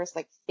did the first,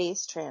 like,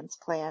 face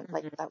transplant,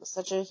 like, that was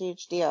such a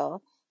huge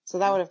deal. So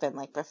that would have been,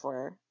 like,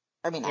 after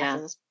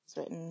this was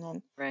written.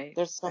 And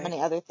there's so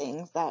many other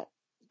things that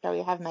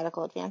we have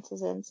medical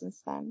advances in since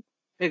then.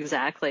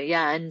 Exactly.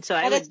 Yeah. And so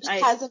it's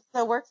because of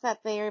the work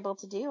that they are able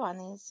to do on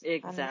these.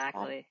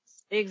 Exactly.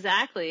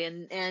 Exactly.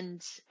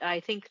 And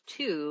I think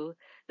too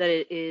that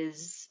it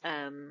is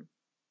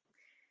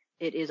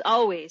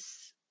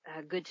always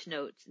good to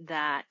note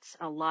that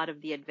a lot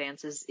of the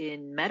advances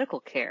in medical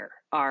care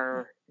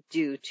are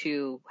due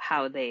to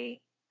how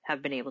they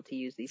have been able to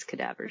use these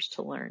cadavers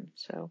to learn.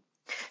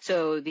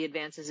 So the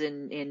advances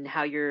in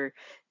how your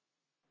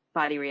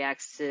body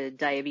reacts to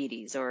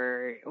diabetes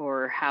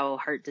or how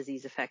heart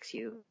disease affects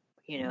you.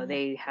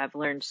 they have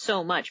learned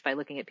so much by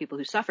looking at people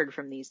who suffered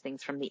from these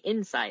things from the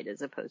inside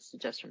as opposed to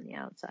just from the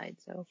outside.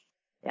 So,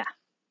 yeah.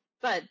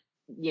 But,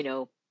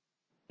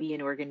 be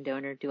an organ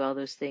donor, do all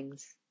those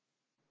things.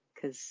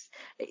 Cause,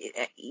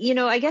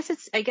 I guess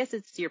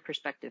it's your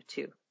perspective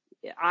too.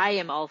 I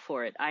am all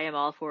for it. I am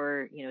all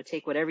for,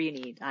 take whatever you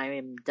need. I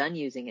am done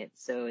using it.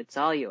 So it's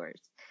all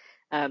yours.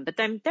 But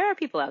then there are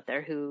people out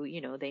there who,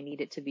 they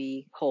need it to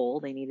be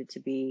whole. They need it to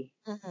be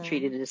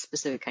treated in a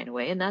specific kind of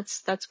way. And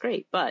that's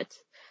great. But,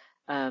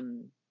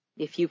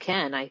 if you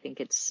can, I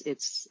think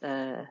it's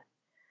a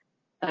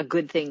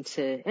good thing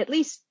to at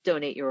least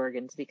donate your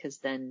organs, because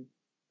then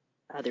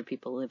other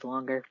people live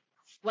longer.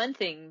 One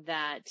thing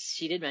that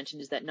she did mention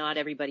is that not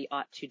everybody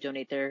ought to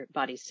donate their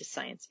bodies to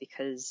science,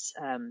 because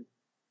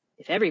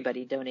if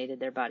everybody donated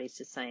their bodies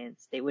to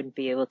science, they wouldn't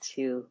be able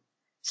to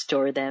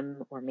store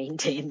them or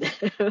maintain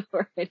them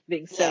or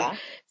anything. So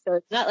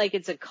it's not like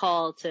it's a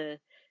call to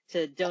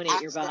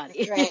donate your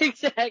body. Right.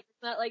 Exactly.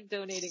 It's not like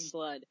donating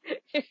blood.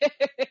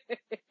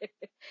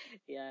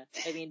 Yeah.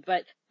 I mean,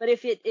 but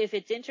if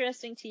it's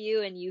interesting to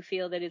you and you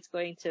feel that it's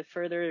going to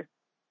further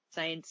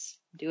science,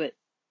 do it.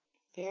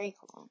 Very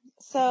cool.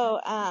 So,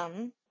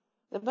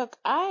 the book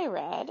I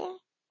read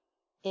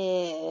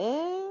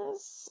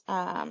is,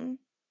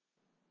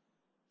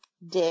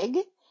 Dig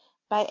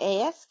by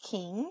A.S.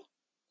 King.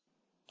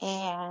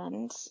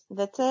 And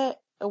that's a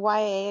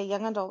YA, a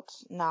young adult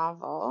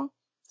novel.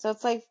 So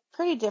it's like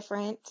pretty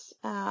different,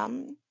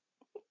 from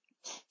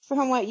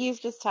what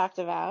you've just talked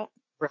about.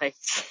 Right.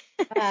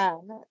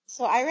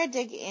 So I read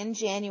Dig in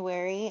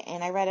January,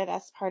 and I read it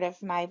as part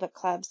of my book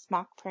club's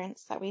mock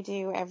prints that we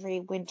do every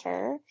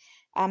winter.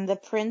 The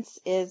prince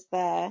is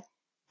the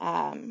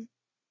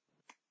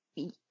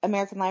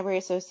American Library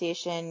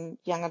Association,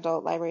 Young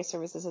Adult Library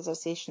Services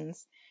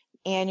Association's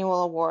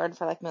annual award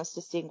for like most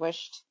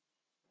distinguished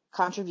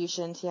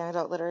contribution to young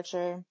adult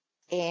literature.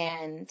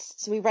 And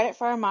so we read it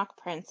for our mock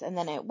prints, and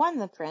then it won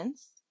the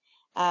prints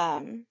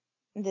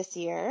this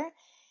year.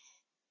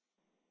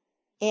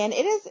 And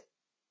it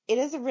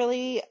is a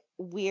really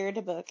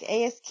weird book.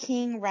 A.S.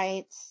 King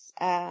writes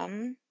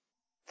kind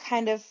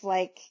of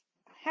like,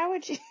 how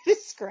would you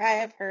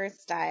describe her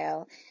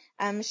style?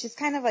 She's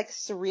kind of like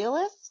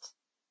surrealist,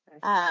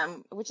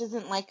 which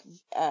isn't like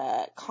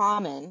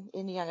common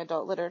in young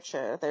adult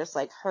literature. There's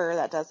like her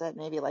that does it,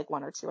 maybe like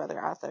one or two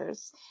other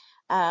authors.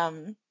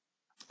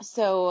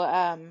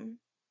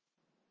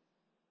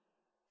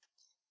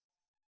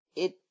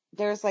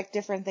 There's like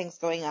different things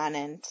going on,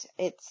 and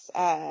it's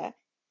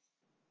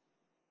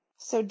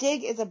so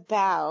Dig is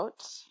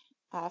about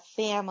a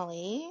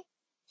family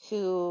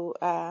who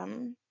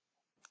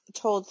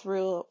told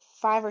through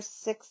 5 or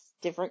 6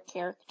 different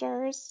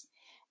characters,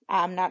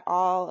 not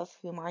all of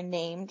whom are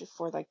named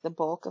for like the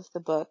bulk of the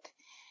book,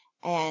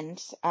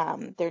 and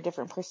their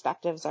different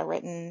perspectives are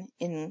written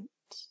in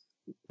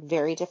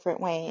very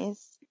different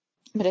ways.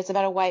 But it's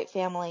about a white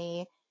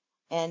family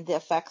and the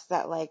effects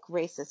that like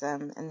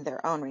racism and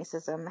their own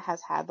racism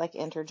has had like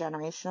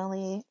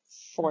intergenerationally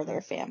for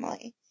their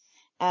family.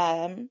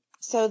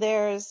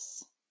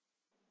 Here's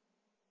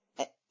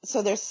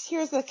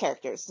the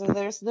characters. So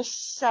there's the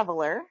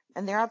shoveler,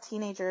 and they're all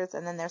teenagers,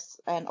 and then there's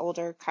an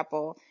older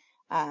couple,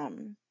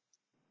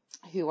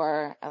 who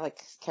are like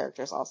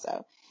characters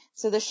also.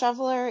 So the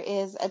shoveler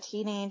is a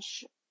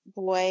teenage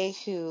boy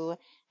who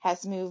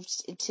has moved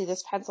to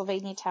this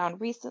Pennsylvania town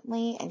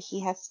recently, and he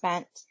has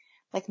spent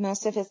like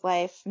most of his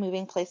life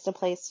moving place to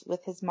place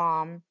with his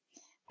mom,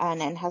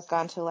 and has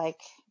gone to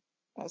like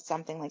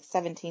something like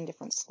 17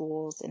 different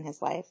schools in his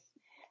life.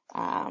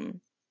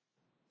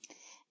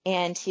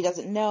 And he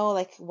doesn't know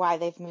like why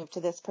they've moved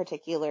to this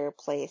particular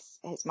place.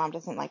 His mom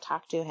doesn't like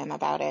talk to him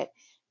about it.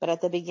 But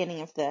at the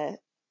beginning of the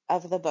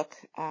book,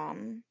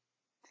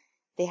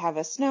 they have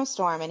a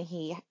snowstorm, and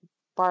he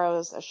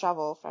borrows a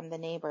shovel from the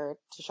neighbor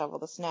to shovel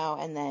the snow,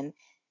 and then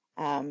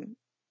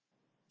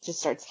just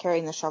starts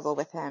carrying the shovel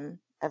with him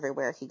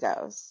everywhere he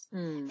goes.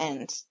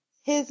 And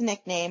his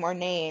nickname or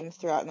name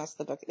throughout most of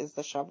the book is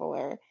the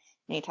Shoveler.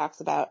 And he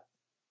talks about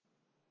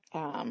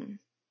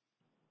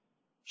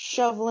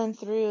shoveling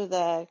through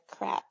the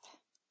crap.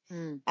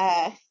 And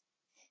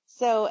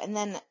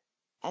then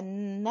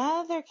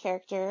another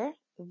character,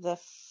 the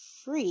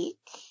Freak,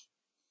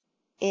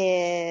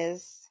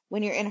 is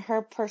when you're in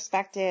her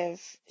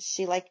perspective,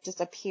 she like just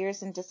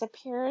appears and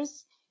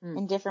disappears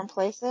in different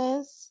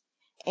places,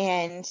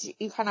 and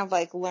you kind of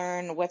like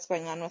learn what's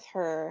going on with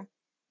her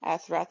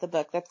throughout the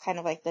book. That's kind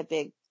of like the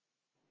big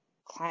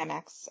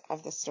climax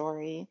of the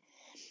story.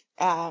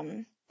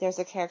 There's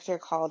a character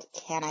called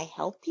Can I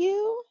Help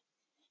You,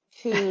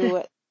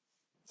 who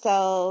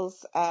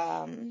sells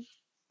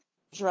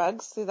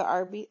drugs through the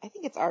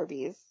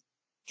Arby's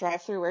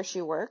drive-through where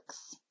she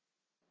works.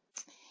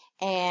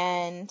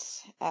 And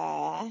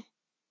a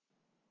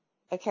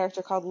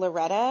character called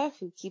Loretta,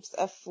 who keeps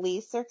a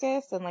flea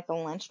circus and like a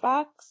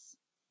lunchbox,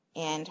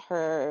 and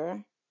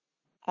her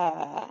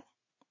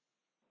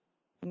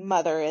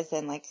mother is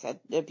in like an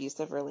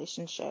abusive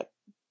relationship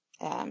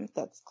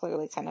that's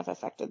clearly kind of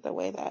affected the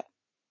way that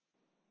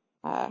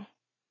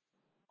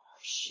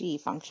she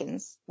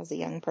functions as a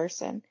young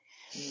person.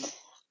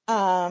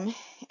 Mm.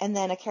 And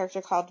then a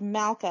character called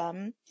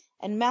Malcolm.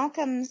 And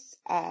Malcolm's,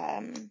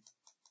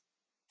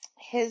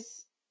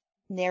 his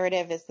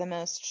narrative is the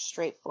most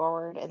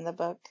straightforward in the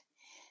book.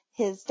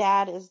 His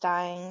dad is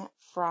dying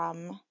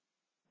from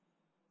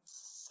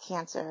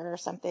cancer or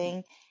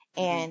something,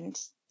 and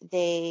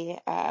they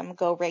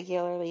go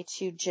regularly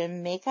to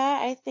Jamaica,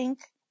 I think,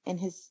 and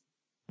his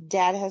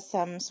dad has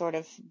some sort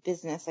of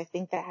business, I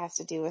think that has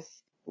to do with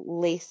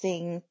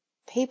lacing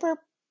paper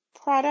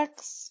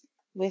products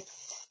with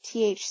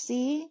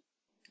THC.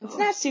 It's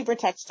not super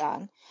touched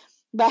on,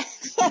 but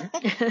so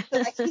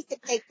like he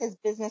could take his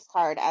business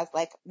card as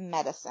like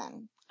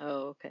medicine.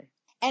 Oh, okay.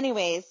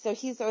 Anyways, so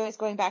he's always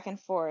going back and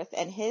forth,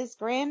 and his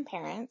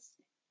grandparents,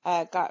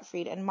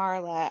 Gottfried and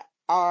Marla,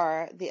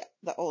 are the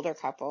older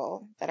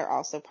couple that are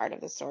also part of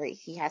the story.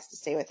 He has to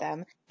stay with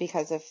them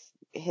because of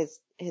his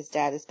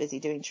dad is busy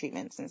doing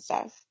treatments and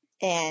stuff.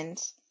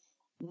 And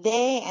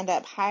they end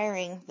up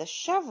hiring the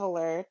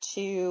shoveler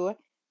to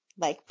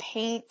like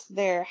paint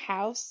their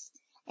house.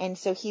 And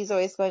so he's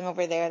always going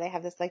over there. They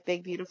have this like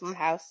big, beautiful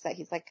house that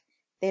he's like,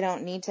 they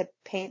don't need to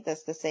paint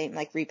this the same,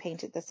 like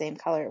repaint it the same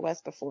color it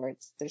was before.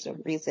 There's a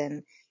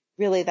reason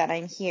really that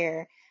I'm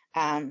here.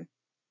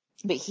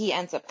 But he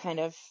ends up kind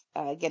of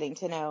getting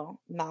to know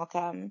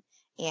Malcolm,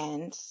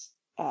 and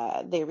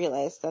they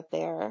realize that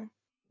they're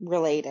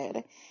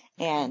related,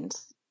 and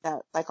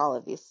that like all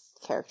of these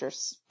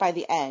characters by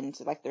the end,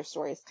 like their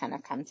stories kind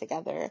of come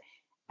together,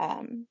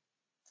 and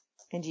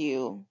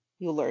you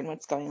learn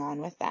what's going on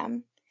with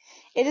them.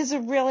 It is a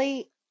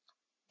really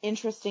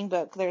interesting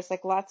book. There's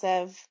like lots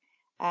of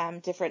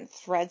different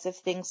threads of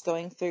things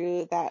going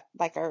through that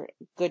like are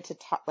good to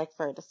talk, like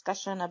for a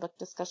discussion, a book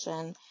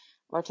discussion,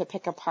 or to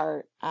pick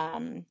apart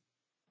and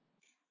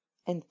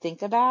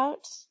think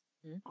about.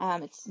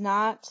 It's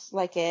not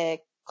like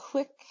a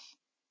quick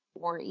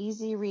or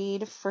easy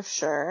read for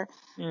sure,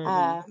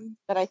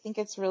 but I think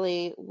it's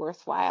really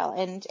worthwhile.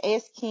 And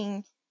A.S.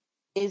 King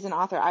is an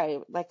author I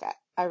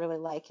really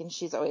like, and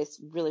she's always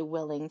really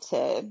willing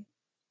to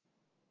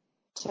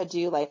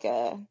do like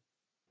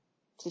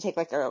to take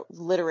like a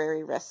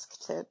literary risk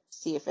to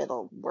see if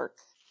it'll work,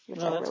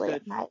 which I really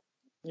like.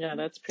 Yeah,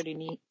 that's pretty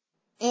neat.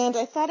 And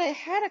I thought I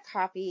had a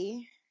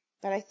copy,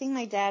 but I think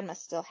my dad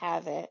must still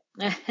have it.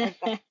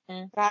 I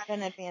got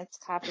an advance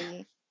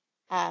copy.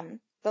 But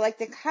like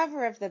the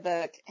cover of the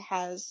book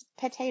has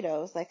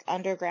potatoes, like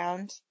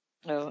underground.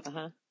 Oh,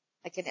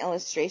 like an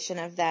illustration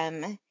of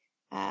them.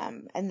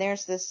 And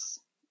there's this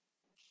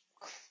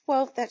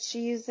quote that she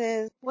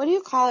uses. What do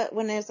you call it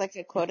when there's like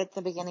a quote at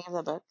the beginning of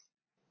the book?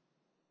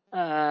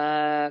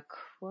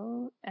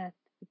 Quote at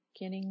the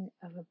beginning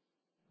of a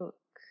book.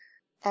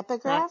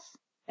 Epigraph?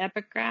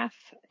 Epigraph?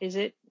 Is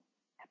it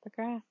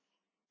epigraph?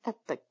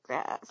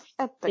 Epigraph.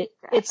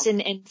 It's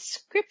an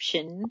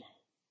inscription,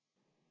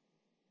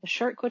 a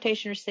short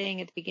quotation or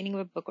saying at the beginning of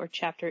a book or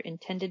chapter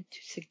intended to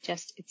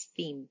suggest its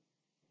theme.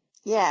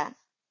 Yeah,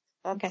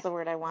 that's the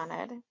word I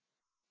wanted.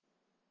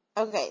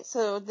 Okay,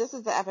 so this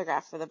is the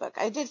epigraph for the book.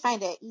 I did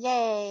find it.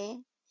 Yay!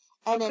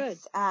 And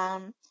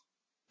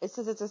it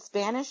says it's a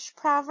Spanish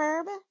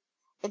proverb.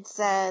 It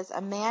says,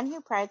 a man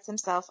who prides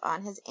himself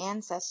on his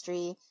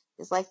ancestry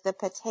is like the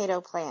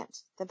potato plant,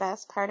 the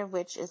best part of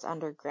which is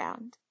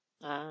underground.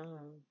 Oh.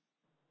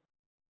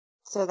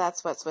 So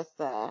that's what's with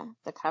the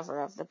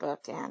cover of the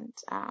book, and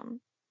kind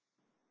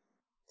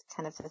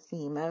of the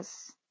theme of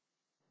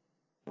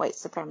white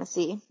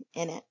supremacy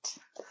in it.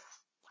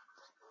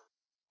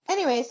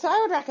 Anyway, so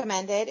I would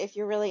recommend it if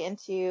you're really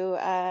into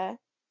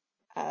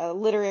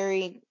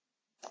literary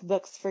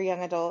books for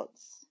young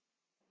adults.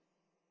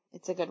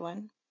 It's a good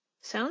one.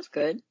 Sounds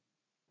good.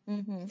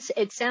 Mm-hmm.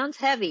 It sounds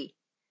heavy.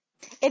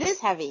 It is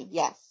heavy,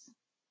 yes.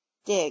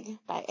 Dig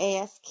by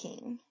A.S.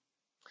 King.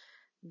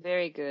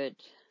 Very good.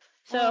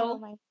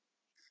 So,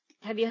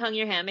 have you hung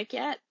your hammock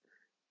yet?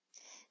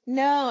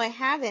 No, I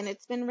haven't.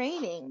 It's been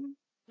raining.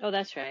 Oh,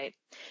 that's right.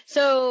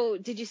 So,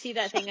 did you see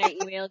that thing I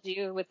emailed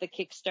you with the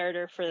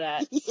Kickstarter for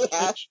that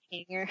hitch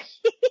hanger?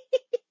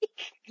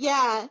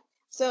 Yeah.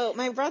 So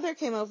my brother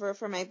came over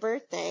for my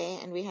birthday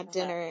and we had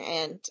dinner,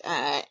 and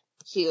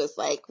he was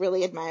like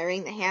really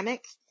admiring the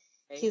hammock.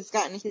 Right. He's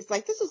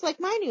like, this is like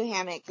my new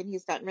hammock, and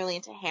he's gotten really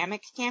into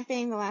hammock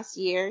camping the last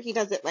year. He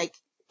does it like,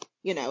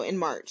 in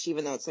March,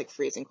 even though it's like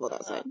freezing cold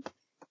outside.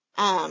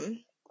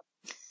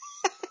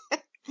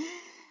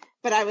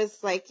 But I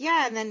was like,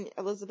 yeah, and then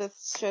Elizabeth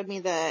showed me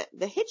the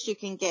hitch you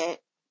can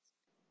get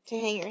to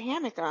hang your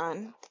hammock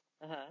on.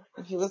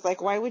 And he was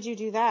like, why would you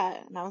do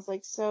that? And I was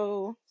like,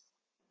 so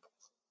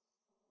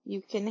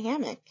you can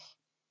hammock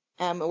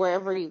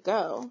wherever you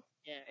go.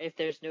 Yeah, if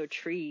there's no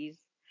trees.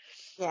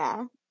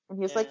 Yeah. And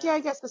he was like, yeah,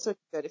 I guess this would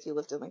be good if you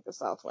lived in like the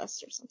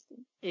Southwest or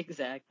something.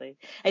 Exactly.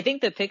 I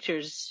think the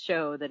pictures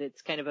show that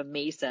it's kind of a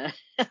mesa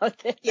out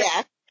there.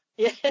 Yeah.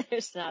 Yeah,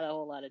 there's not a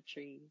whole lot of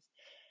trees.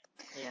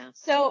 Yeah.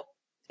 So,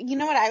 you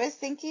know what I was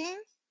thinking?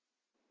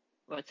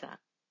 What's that?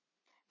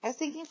 I was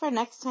thinking for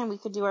next time we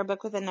could do our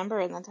book with a number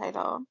in the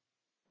title.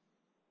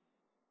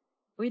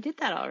 We did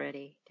that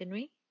already, didn't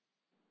we?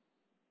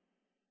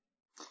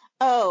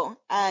 Oh,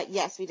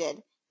 yes, we did.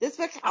 This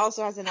book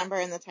also has a number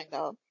in the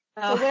title.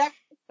 So Oh, whatever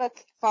this book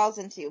falls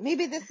into,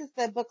 maybe this is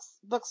the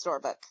bookstore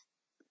book.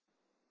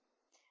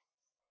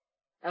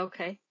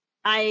 okay.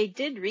 I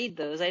did read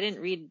those. I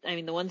mean,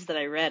 the ones that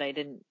I read, I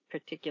didn't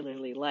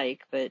particularly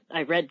like, but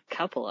I read a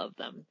couple of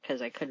them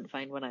because I couldn't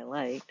find one I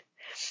liked.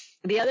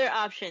 The other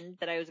option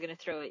that I was going to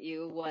throw at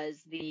you was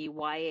the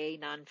YA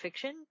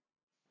nonfiction.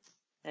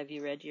 Have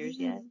you read yours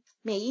yet?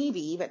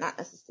 Maybe, but not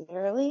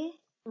necessarily.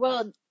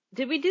 Well,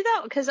 did we do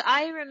that? Because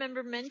I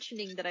remember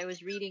mentioning that I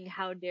was reading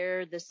How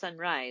Dare the Sun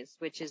Rise,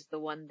 which is the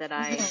one that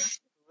I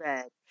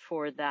read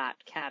for that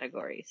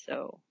category.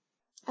 So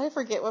I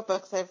forget what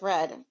books I've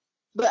read,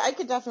 but I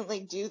could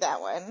definitely do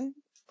that one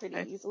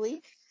pretty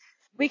easily.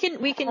 we can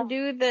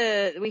do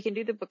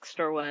the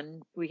bookstore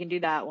one. We can do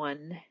that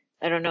one.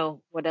 I don't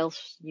know what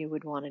else you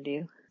would want to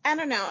do. I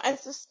don't know.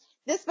 It's just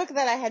this book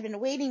that I had been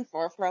waiting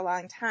for a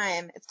long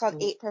time. It's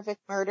called 8 Perfect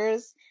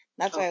Murders.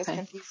 That's why I was Okay.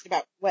 confused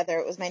about whether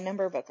it was my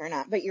number book or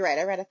not. But you're right.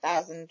 I read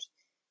 1,000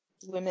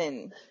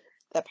 Women,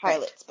 the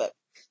pilot's book.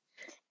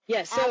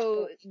 Yeah.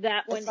 So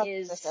that It's one not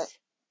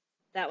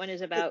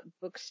is about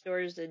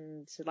bookstores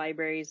and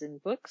libraries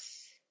and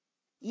books.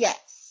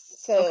 Yes.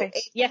 So Okay.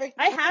 8 Yeah, Perfect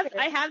I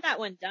Murders. have that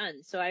one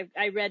done. So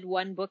I read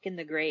One Book in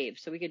the Grave,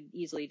 so we could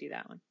easily do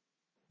that one.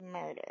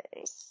 One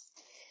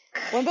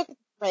Book in the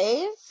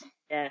Grave.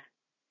 Yeah.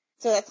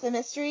 So that's the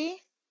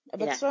mystery, a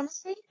bookstore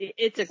mystery.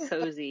 It's a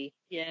cozy.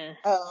 Yeah.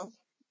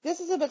 This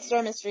is a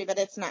bookstore mystery, but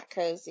it's not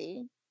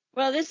cozy.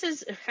 Well,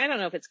 I don't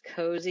know if it's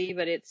cozy,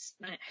 but it's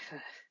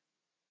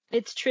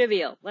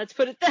trivial. Let's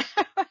put it that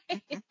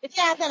way.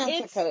 Yeah, then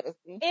it's a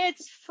cozy.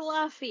 It's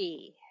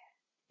fluffy.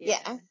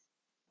 Yeah.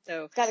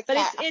 So, It's got a but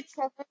cat it's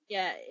on the cover.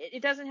 yeah,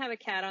 it doesn't have a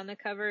cat on the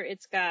cover.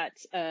 It's got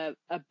a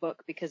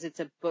book because it's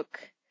a book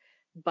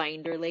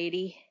binder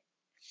lady.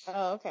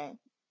 Oh, okay.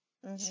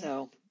 Mm-hmm.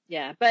 So,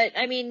 yeah, but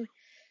I mean,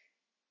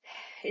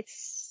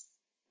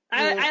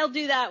 I'll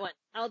do that one.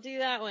 I'll do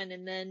that one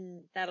and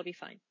then that'll be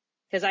fine.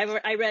 Cause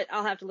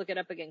I'll have to look it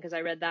up again cause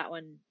I read that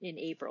one in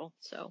April.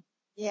 So.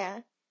 Yeah.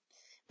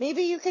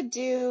 Maybe you could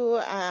you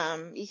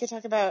could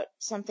talk about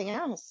something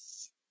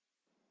else.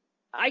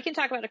 I can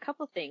talk about a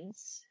couple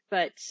things,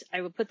 but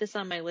I will put this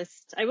on my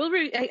list. I will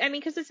I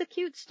mean, cause it's a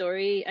cute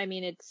story. I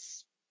mean,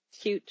 it's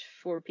cute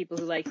for people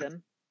who like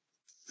them.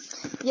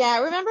 Yeah.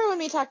 Remember when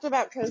we talked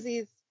about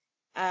cozies,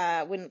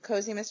 when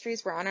cozy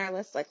mysteries were on our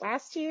list like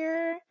last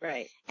year?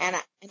 Right. And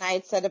I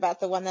had said about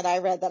the one that I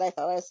read that I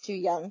thought I was too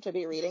young to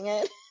be reading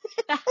it.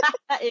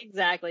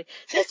 Exactly.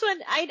 This one,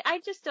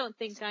 I just don't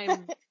think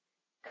I'm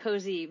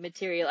cozy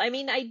material. I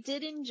mean, I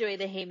did enjoy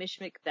the Hamish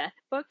Macbeth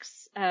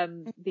books,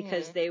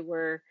 because they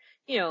were,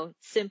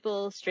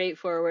 simple,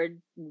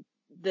 straightforward.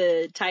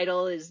 The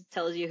title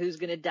tells you who's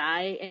going to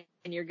die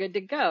and you're good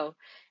to go.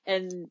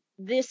 And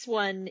this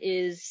one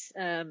is,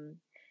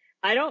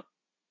 I don't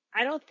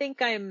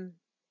think I'm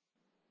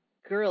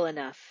girl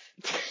enough.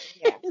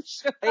 Yeah.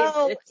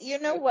 Oh, this. you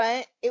know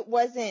what? It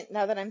wasn't,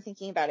 now that I'm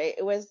thinking about it,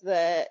 it was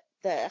the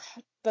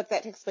book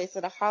that takes place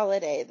at a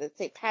holiday, the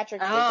St.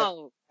 Patrick's Day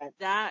book.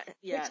 That,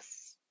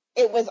 yes.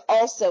 It was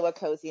also a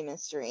cozy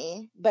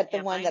mystery, but the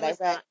Yeah, one mine that I was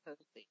read not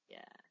cozy. Yeah.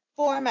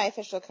 for my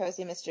official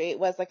cozy mystery, it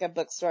was like a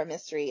bookstore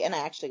mystery, and I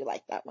actually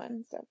liked that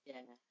one. So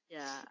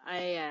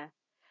Yeah.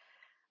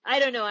 I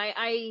don't know.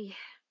 I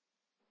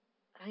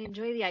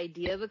enjoy the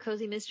idea of a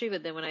cozy mystery,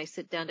 but then when I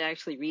sit down to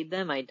actually read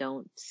them, I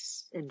don't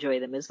enjoy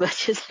them as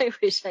much as I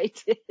wish I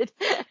did.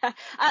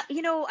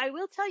 I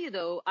will tell you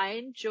though, I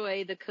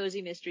enjoy the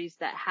cozy mysteries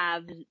that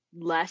have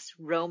less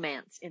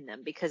romance in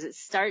them because it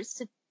starts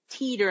to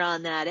teeter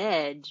on that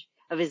edge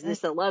of, is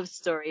this a love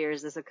story or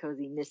is this a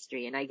cozy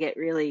mystery? And I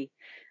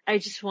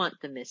just want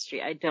the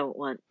mystery. I don't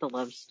want the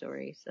love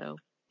story. So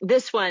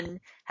this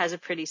one has a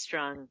pretty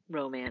strong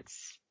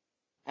romance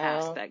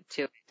aspect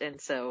to it.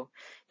 And so,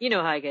 you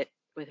know how I get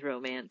with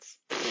romance.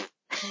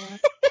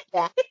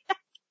 yeah.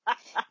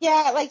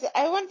 Yeah, like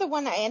I want the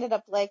one I ended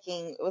up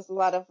liking. It was a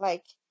lot of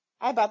like,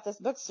 I bought this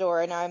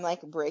bookstore and now I'm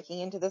like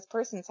breaking into this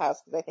person's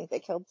house because I think they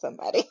killed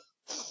somebody.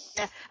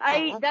 Yeah,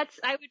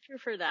 I would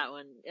prefer that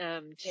one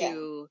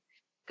to,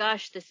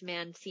 gosh, this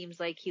man seems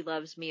like he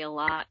loves me a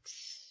lot,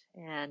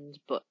 and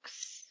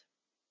books.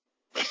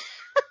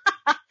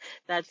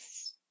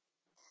 That's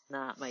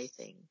not my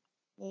thing.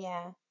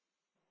 Yeah.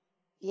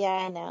 Yeah,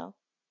 I know.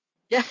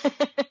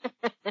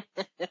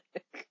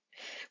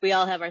 We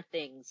all have our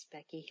things,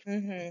 Becky.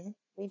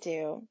 We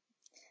do.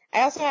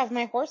 I also have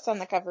my horse on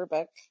the cover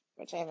book,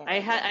 which I haven't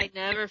read yet. I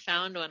never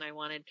found one I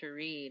wanted to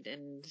read,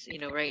 and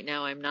right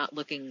now I'm not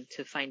looking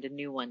to find a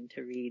new one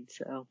to read,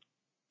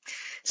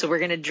 so we're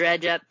gonna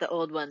dredge up the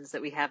old ones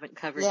that we haven't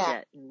covered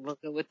yet, and we'll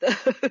go with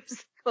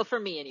those. Well, for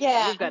me anyway.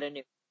 Yeah.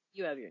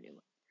 You have your new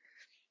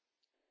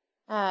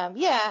one.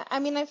 Yeah, I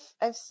mean,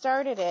 I've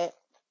started it.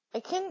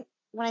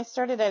 When I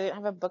started, I didn't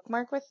have a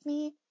bookmark with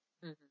me.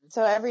 Mm-hmm.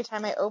 So every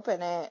time I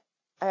open it,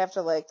 I have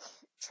to like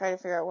try to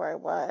figure out where I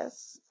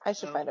was. I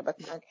should find a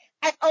bookmark.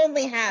 I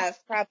only have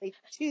probably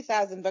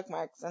 2,000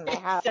 bookmarks in my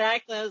house.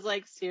 Exactly. I was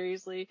like,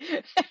 seriously.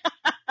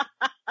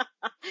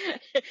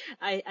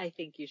 I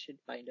think you should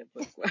find a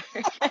bookmark.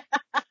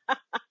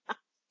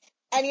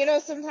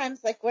 And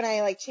sometimes like when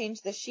I like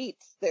change the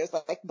sheets, there's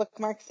like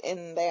bookmarks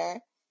in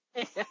there.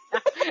 That's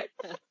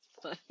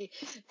funny.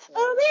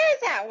 Oh,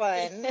 there's that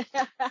one.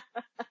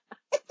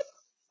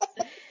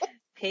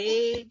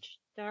 Page,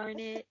 darn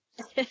it.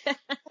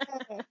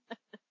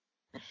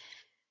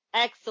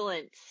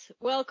 Excellent.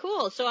 Well,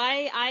 cool. So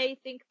I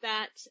think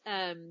that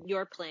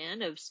your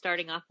plan of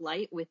starting off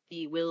light with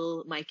the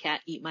Will My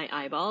Cat Eat My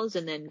Eyeballs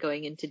and then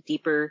going into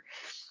deeper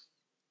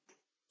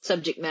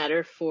subject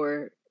matter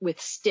with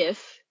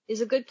Stiff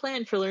is a good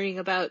plan for learning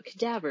about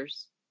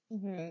cadavers.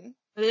 Mm-hmm.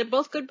 They're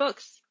both good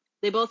books.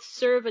 They both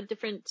serve a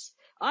different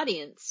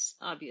audience,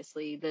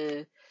 obviously.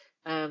 The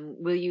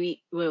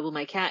Will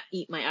My Cat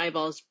Eat My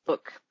Eyeballs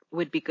book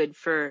would be good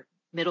for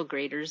middle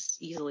graders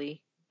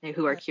easily,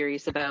 who are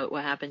curious about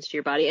what happens to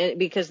your body,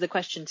 because the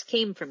questions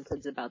came from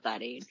kids about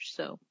that age.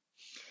 So,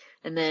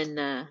 and then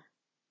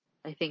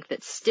I think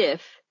that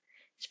Stiff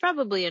is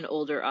probably an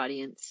older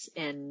audience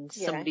and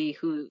somebody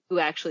who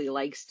actually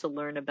likes to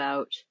learn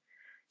about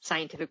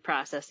scientific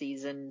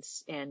processes and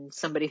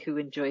somebody who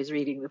enjoys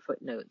reading the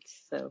footnotes.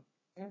 So,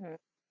 mm-hmm.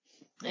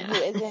 Yeah.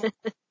 And who isn't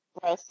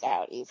grossed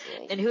out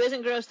easily. And who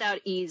isn't grossed out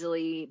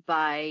easily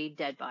by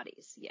dead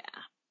bodies. Yeah.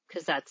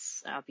 Because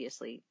that's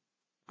obviously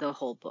the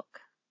whole book.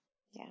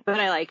 Yeah. But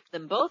I liked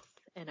them both,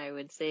 and I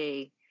would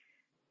say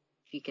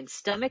if you can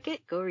stomach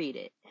it, go read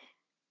it.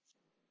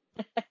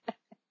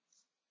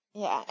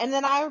 Yeah. And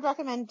then I would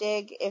recommend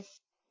Dig if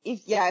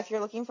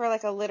you're looking for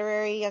like a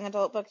literary young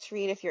adult book to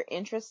read, if you're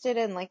interested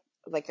in the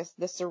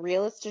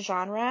surrealist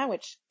genre,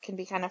 which can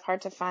be kind of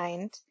hard to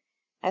find,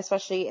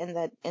 especially in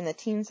the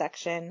teen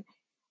section.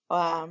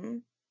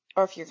 Or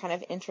if you're kind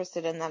of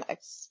interested in that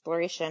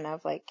exploration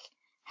of like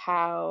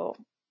how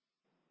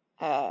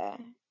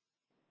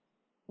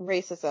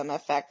racism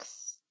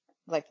affects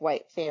like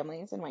white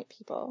families and white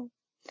people.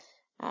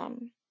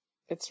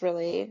 It's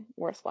really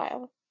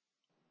worthwhile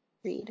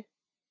read.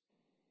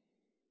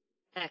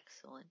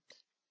 Excellent.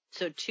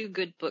 So 2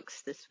 good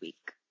books this week.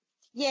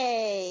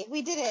 Yay,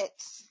 we did it.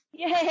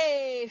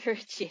 Yay, for a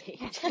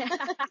change.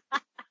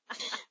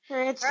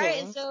 For a change. All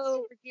right,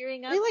 so we're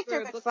gearing up. We liked for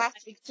our a books book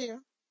last week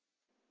too.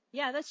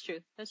 Yeah, that's true.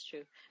 That's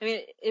true. I mean,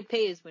 it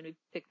pays when we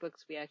pick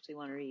books we actually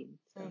want to read.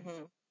 So.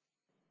 Mm-hmm.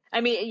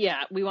 I mean,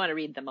 yeah, we want to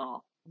read them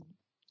all.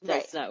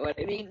 That's not what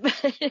I mean. But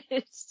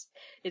it's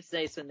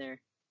nice when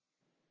they're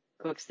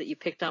books that you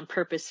picked on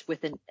purpose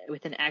with an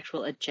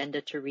actual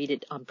agenda to read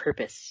it on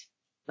purpose,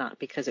 not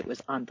because it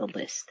was on the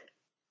list.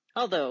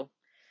 Although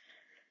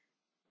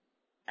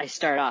I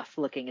start off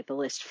looking at the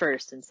list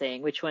first and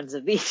saying which ones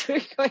of these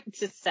are going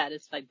to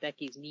satisfy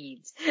Becky's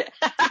needs.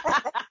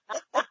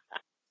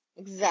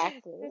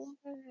 Exactly.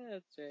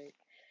 That's right.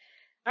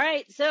 All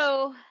right,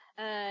 so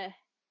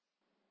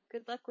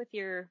good luck with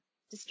your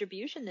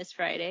distribution this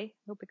Friday.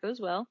 Hope it goes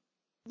well.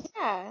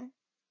 Yeah,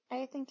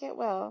 I think it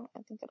will.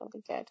 I think it'll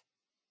be good.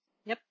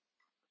 Yep.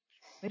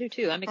 I do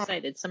too. I'm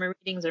excited. Summer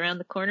readings around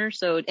the corner.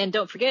 So, and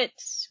don't forget,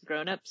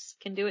 grown-ups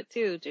can do it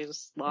too.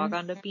 Just log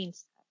on to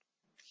Beanstack.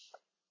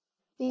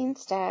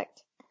 Beanstack.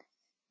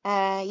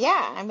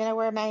 Yeah, I'm gonna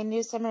wear my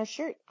new summer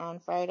shirt on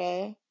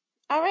Friday.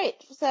 All right.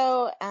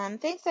 So,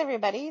 thanks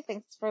everybody.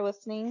 Thanks for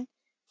listening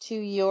to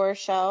Your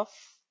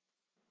Shelf.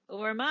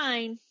 Or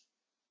mine.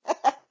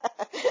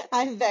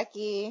 I'm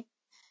Becky.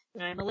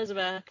 I'm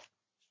Elizabeth.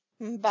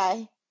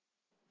 Bye.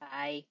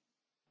 Bye.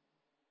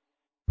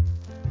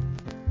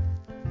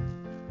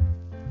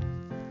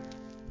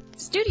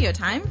 Studio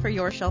time for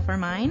Your Shelf or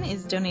Mine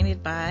is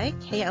donated by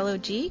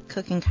KLOG,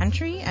 Cooking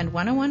Country, and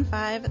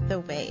 1015 The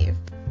Wave.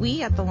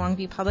 We at the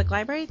Longview Public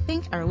Library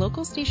thank our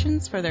local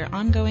stations for their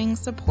ongoing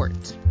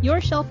support.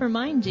 Your Shelf or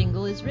Mine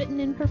jingle is written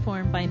and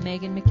performed by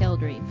Megan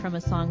McElderry from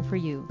A Song for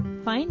You.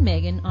 Find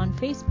Megan on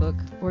Facebook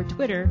or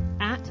Twitter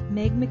at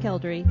Meg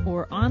McElderry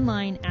or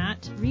online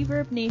at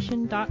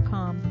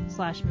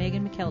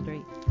reverbnation.com/Megan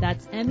McElderry.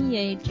 That's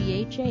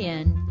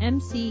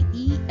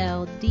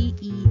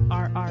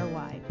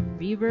MEAGHANMCELDERRY.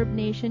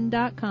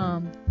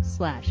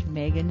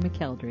 reverbnation.com/Megan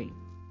McElderry.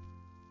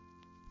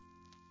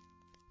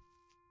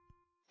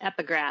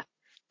 Epigraph.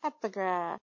 Epigraph.